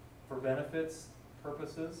 for benefits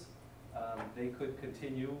purposes, they could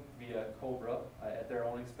continue via COBRA at their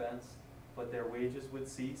own expense, but their wages would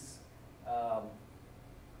cease.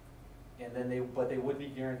 And then but they would be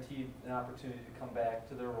guaranteed an opportunity to come back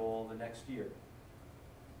to their role the next year.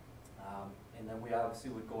 And then we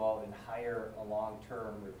obviously would go out and hire a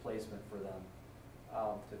long-term replacement for them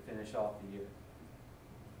to finish off the year.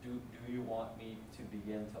 Do you want me to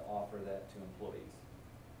begin to offer that to employees?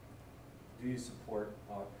 Do you support,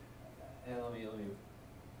 and let me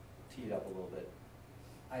tee it up a little bit.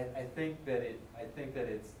 I think that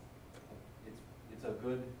it's a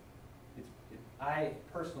good, I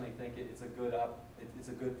personally think it's a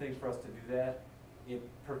good thing for us to do that. It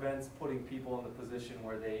prevents putting people in the position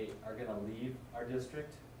where they are gonna leave our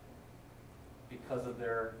district because of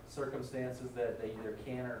their circumstances that they either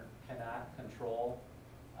can or cannot control.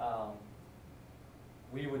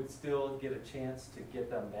 We would still get a chance to get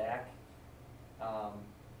them back.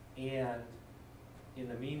 And in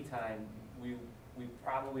the meantime, we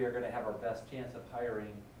probably are gonna have our best chance of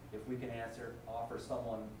hiring if we can offer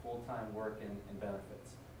someone full-time work and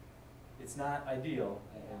benefits. It's not ideal,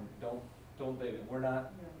 and don't baby, we're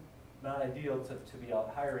not ideal to be out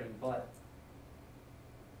hiring, but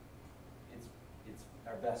it's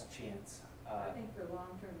our best chance. I think for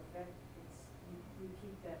long-term effect, we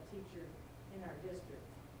keep that teacher in our district,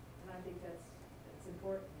 and I think that's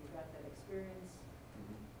important. You've got that experience.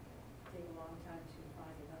 Take a long time to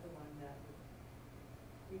find another one that would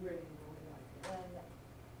be ready to go in like that.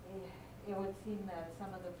 And it would seem that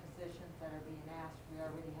some of the positions that are being asked, we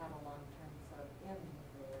already have a long-term sub in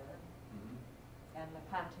there. And the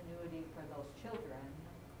continuity for those children,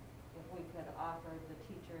 if we could offer the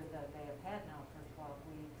teacher that they have had now for 12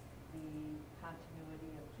 weeks, the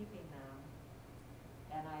continuity of keeping them.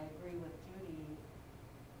 And I agree with Judy,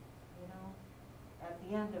 at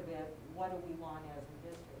the end of it, what do we want as a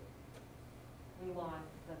district? We want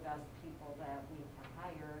the best people that we can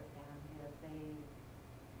hire, and if they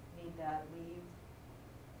need that leave,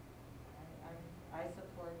 I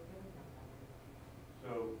support giving them that leave.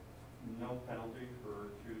 So, no penalty for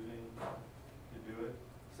choosing to do it?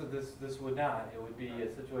 So this would not. It would be a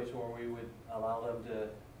situation where we would allow them to,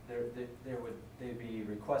 they'd be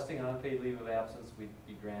requesting an unpaid leave of absence, we'd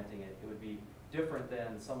be granting it. It would be different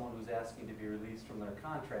than someone who's asking to be released from their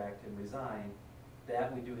contract and resign.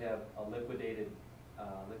 That we do have a liquidated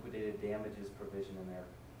damages provision in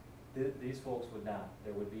there. These folks would not.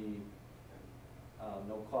 There would be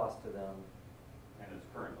no cost to them. And it's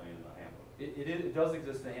currently in the handbook. It does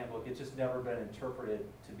exist in the handbook. It's just never been interpreted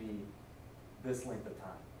to be this length of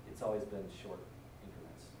time. It's always been short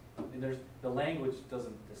increments. And the language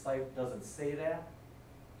doesn't say that.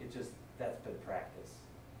 It just, that's been practice.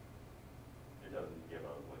 It doesn't give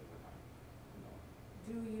a length of time.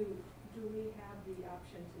 Do we have the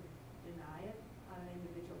option to deny it on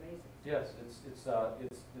Yes, it's at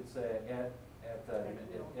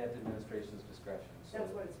the administration's discretion, so.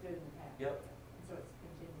 That's what it's been in the past. Yep. And so it's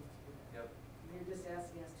continues to be that. Yep. And you're just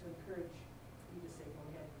asking us to encourage you to say, go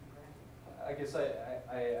ahead and grant it. I guess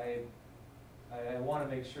I want to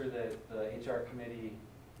make sure that the HR committee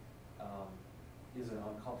isn't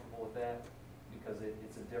uncomfortable with that, because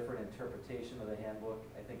it's a different interpretation of the handbook.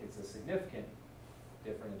 I think it's a significant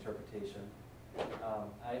different interpretation.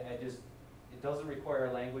 It doesn't require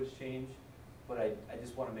a language change, but I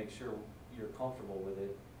just want to make sure you're comfortable with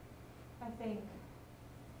it. I think,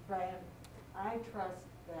 Brian, I trust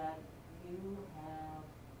that you have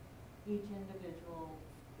each individual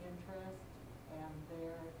interest and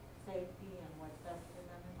their safety and what's best for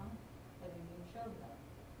them in mind, and you show that.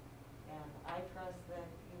 And I trust that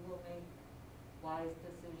you will make wise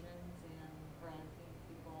decisions in granting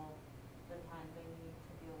people the time they need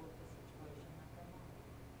to deal with the situation that they're in.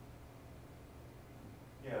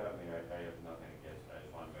 Yeah, I mean, I have nothing against it, I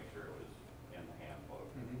just wanted to make sure it was in the handbook.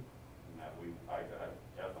 Mhm. And that I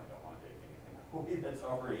definitely don't want to take anything away that's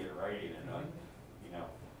already in writing and, you know,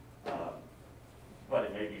 but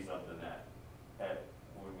it may be something that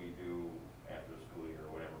when we do after the school year,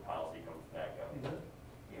 or whatever policy comes back up,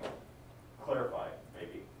 you know, clarify,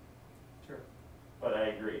 maybe. Sure. But I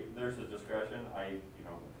agree, there's a discretion, I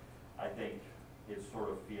think it sort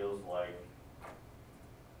of feels like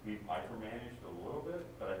we've micromanaged a little bit,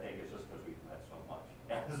 but I think it's just because we've met so much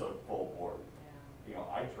as a full board. Yeah. You know,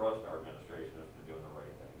 I trust our administration has been doing the right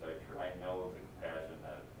things. I know the compassion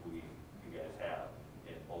that you guys have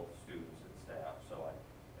in both students and staff. So I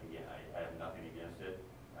have nothing against it.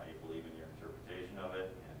 I believe in your interpretation of it,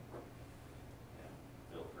 and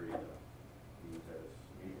feel free to use as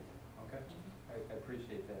needed. Okay, I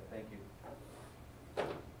appreciate that, thank you.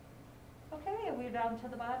 Okay, we're down to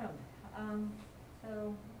the bottom.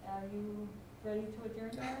 So are you ready to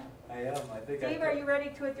adjourn now? I am, I think. Steve, are you ready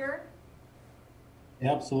to adjourn?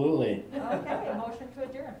 Absolutely. Okay, motion to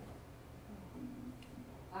adjourn.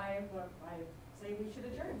 I say we should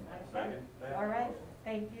adjourn. Second. All right,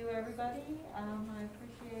 thank you, everybody. I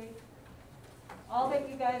appreciate all that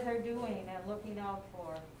you guys are doing and looking out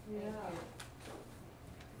for. Thank Yeah. you.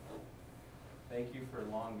 Thank you for a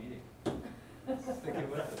long meeting. Sticking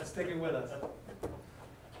with us.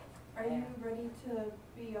 Are you ready to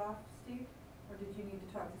be off, Steve? Or did you need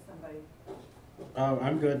to talk to somebody?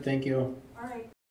 I'm good, thank you. All right.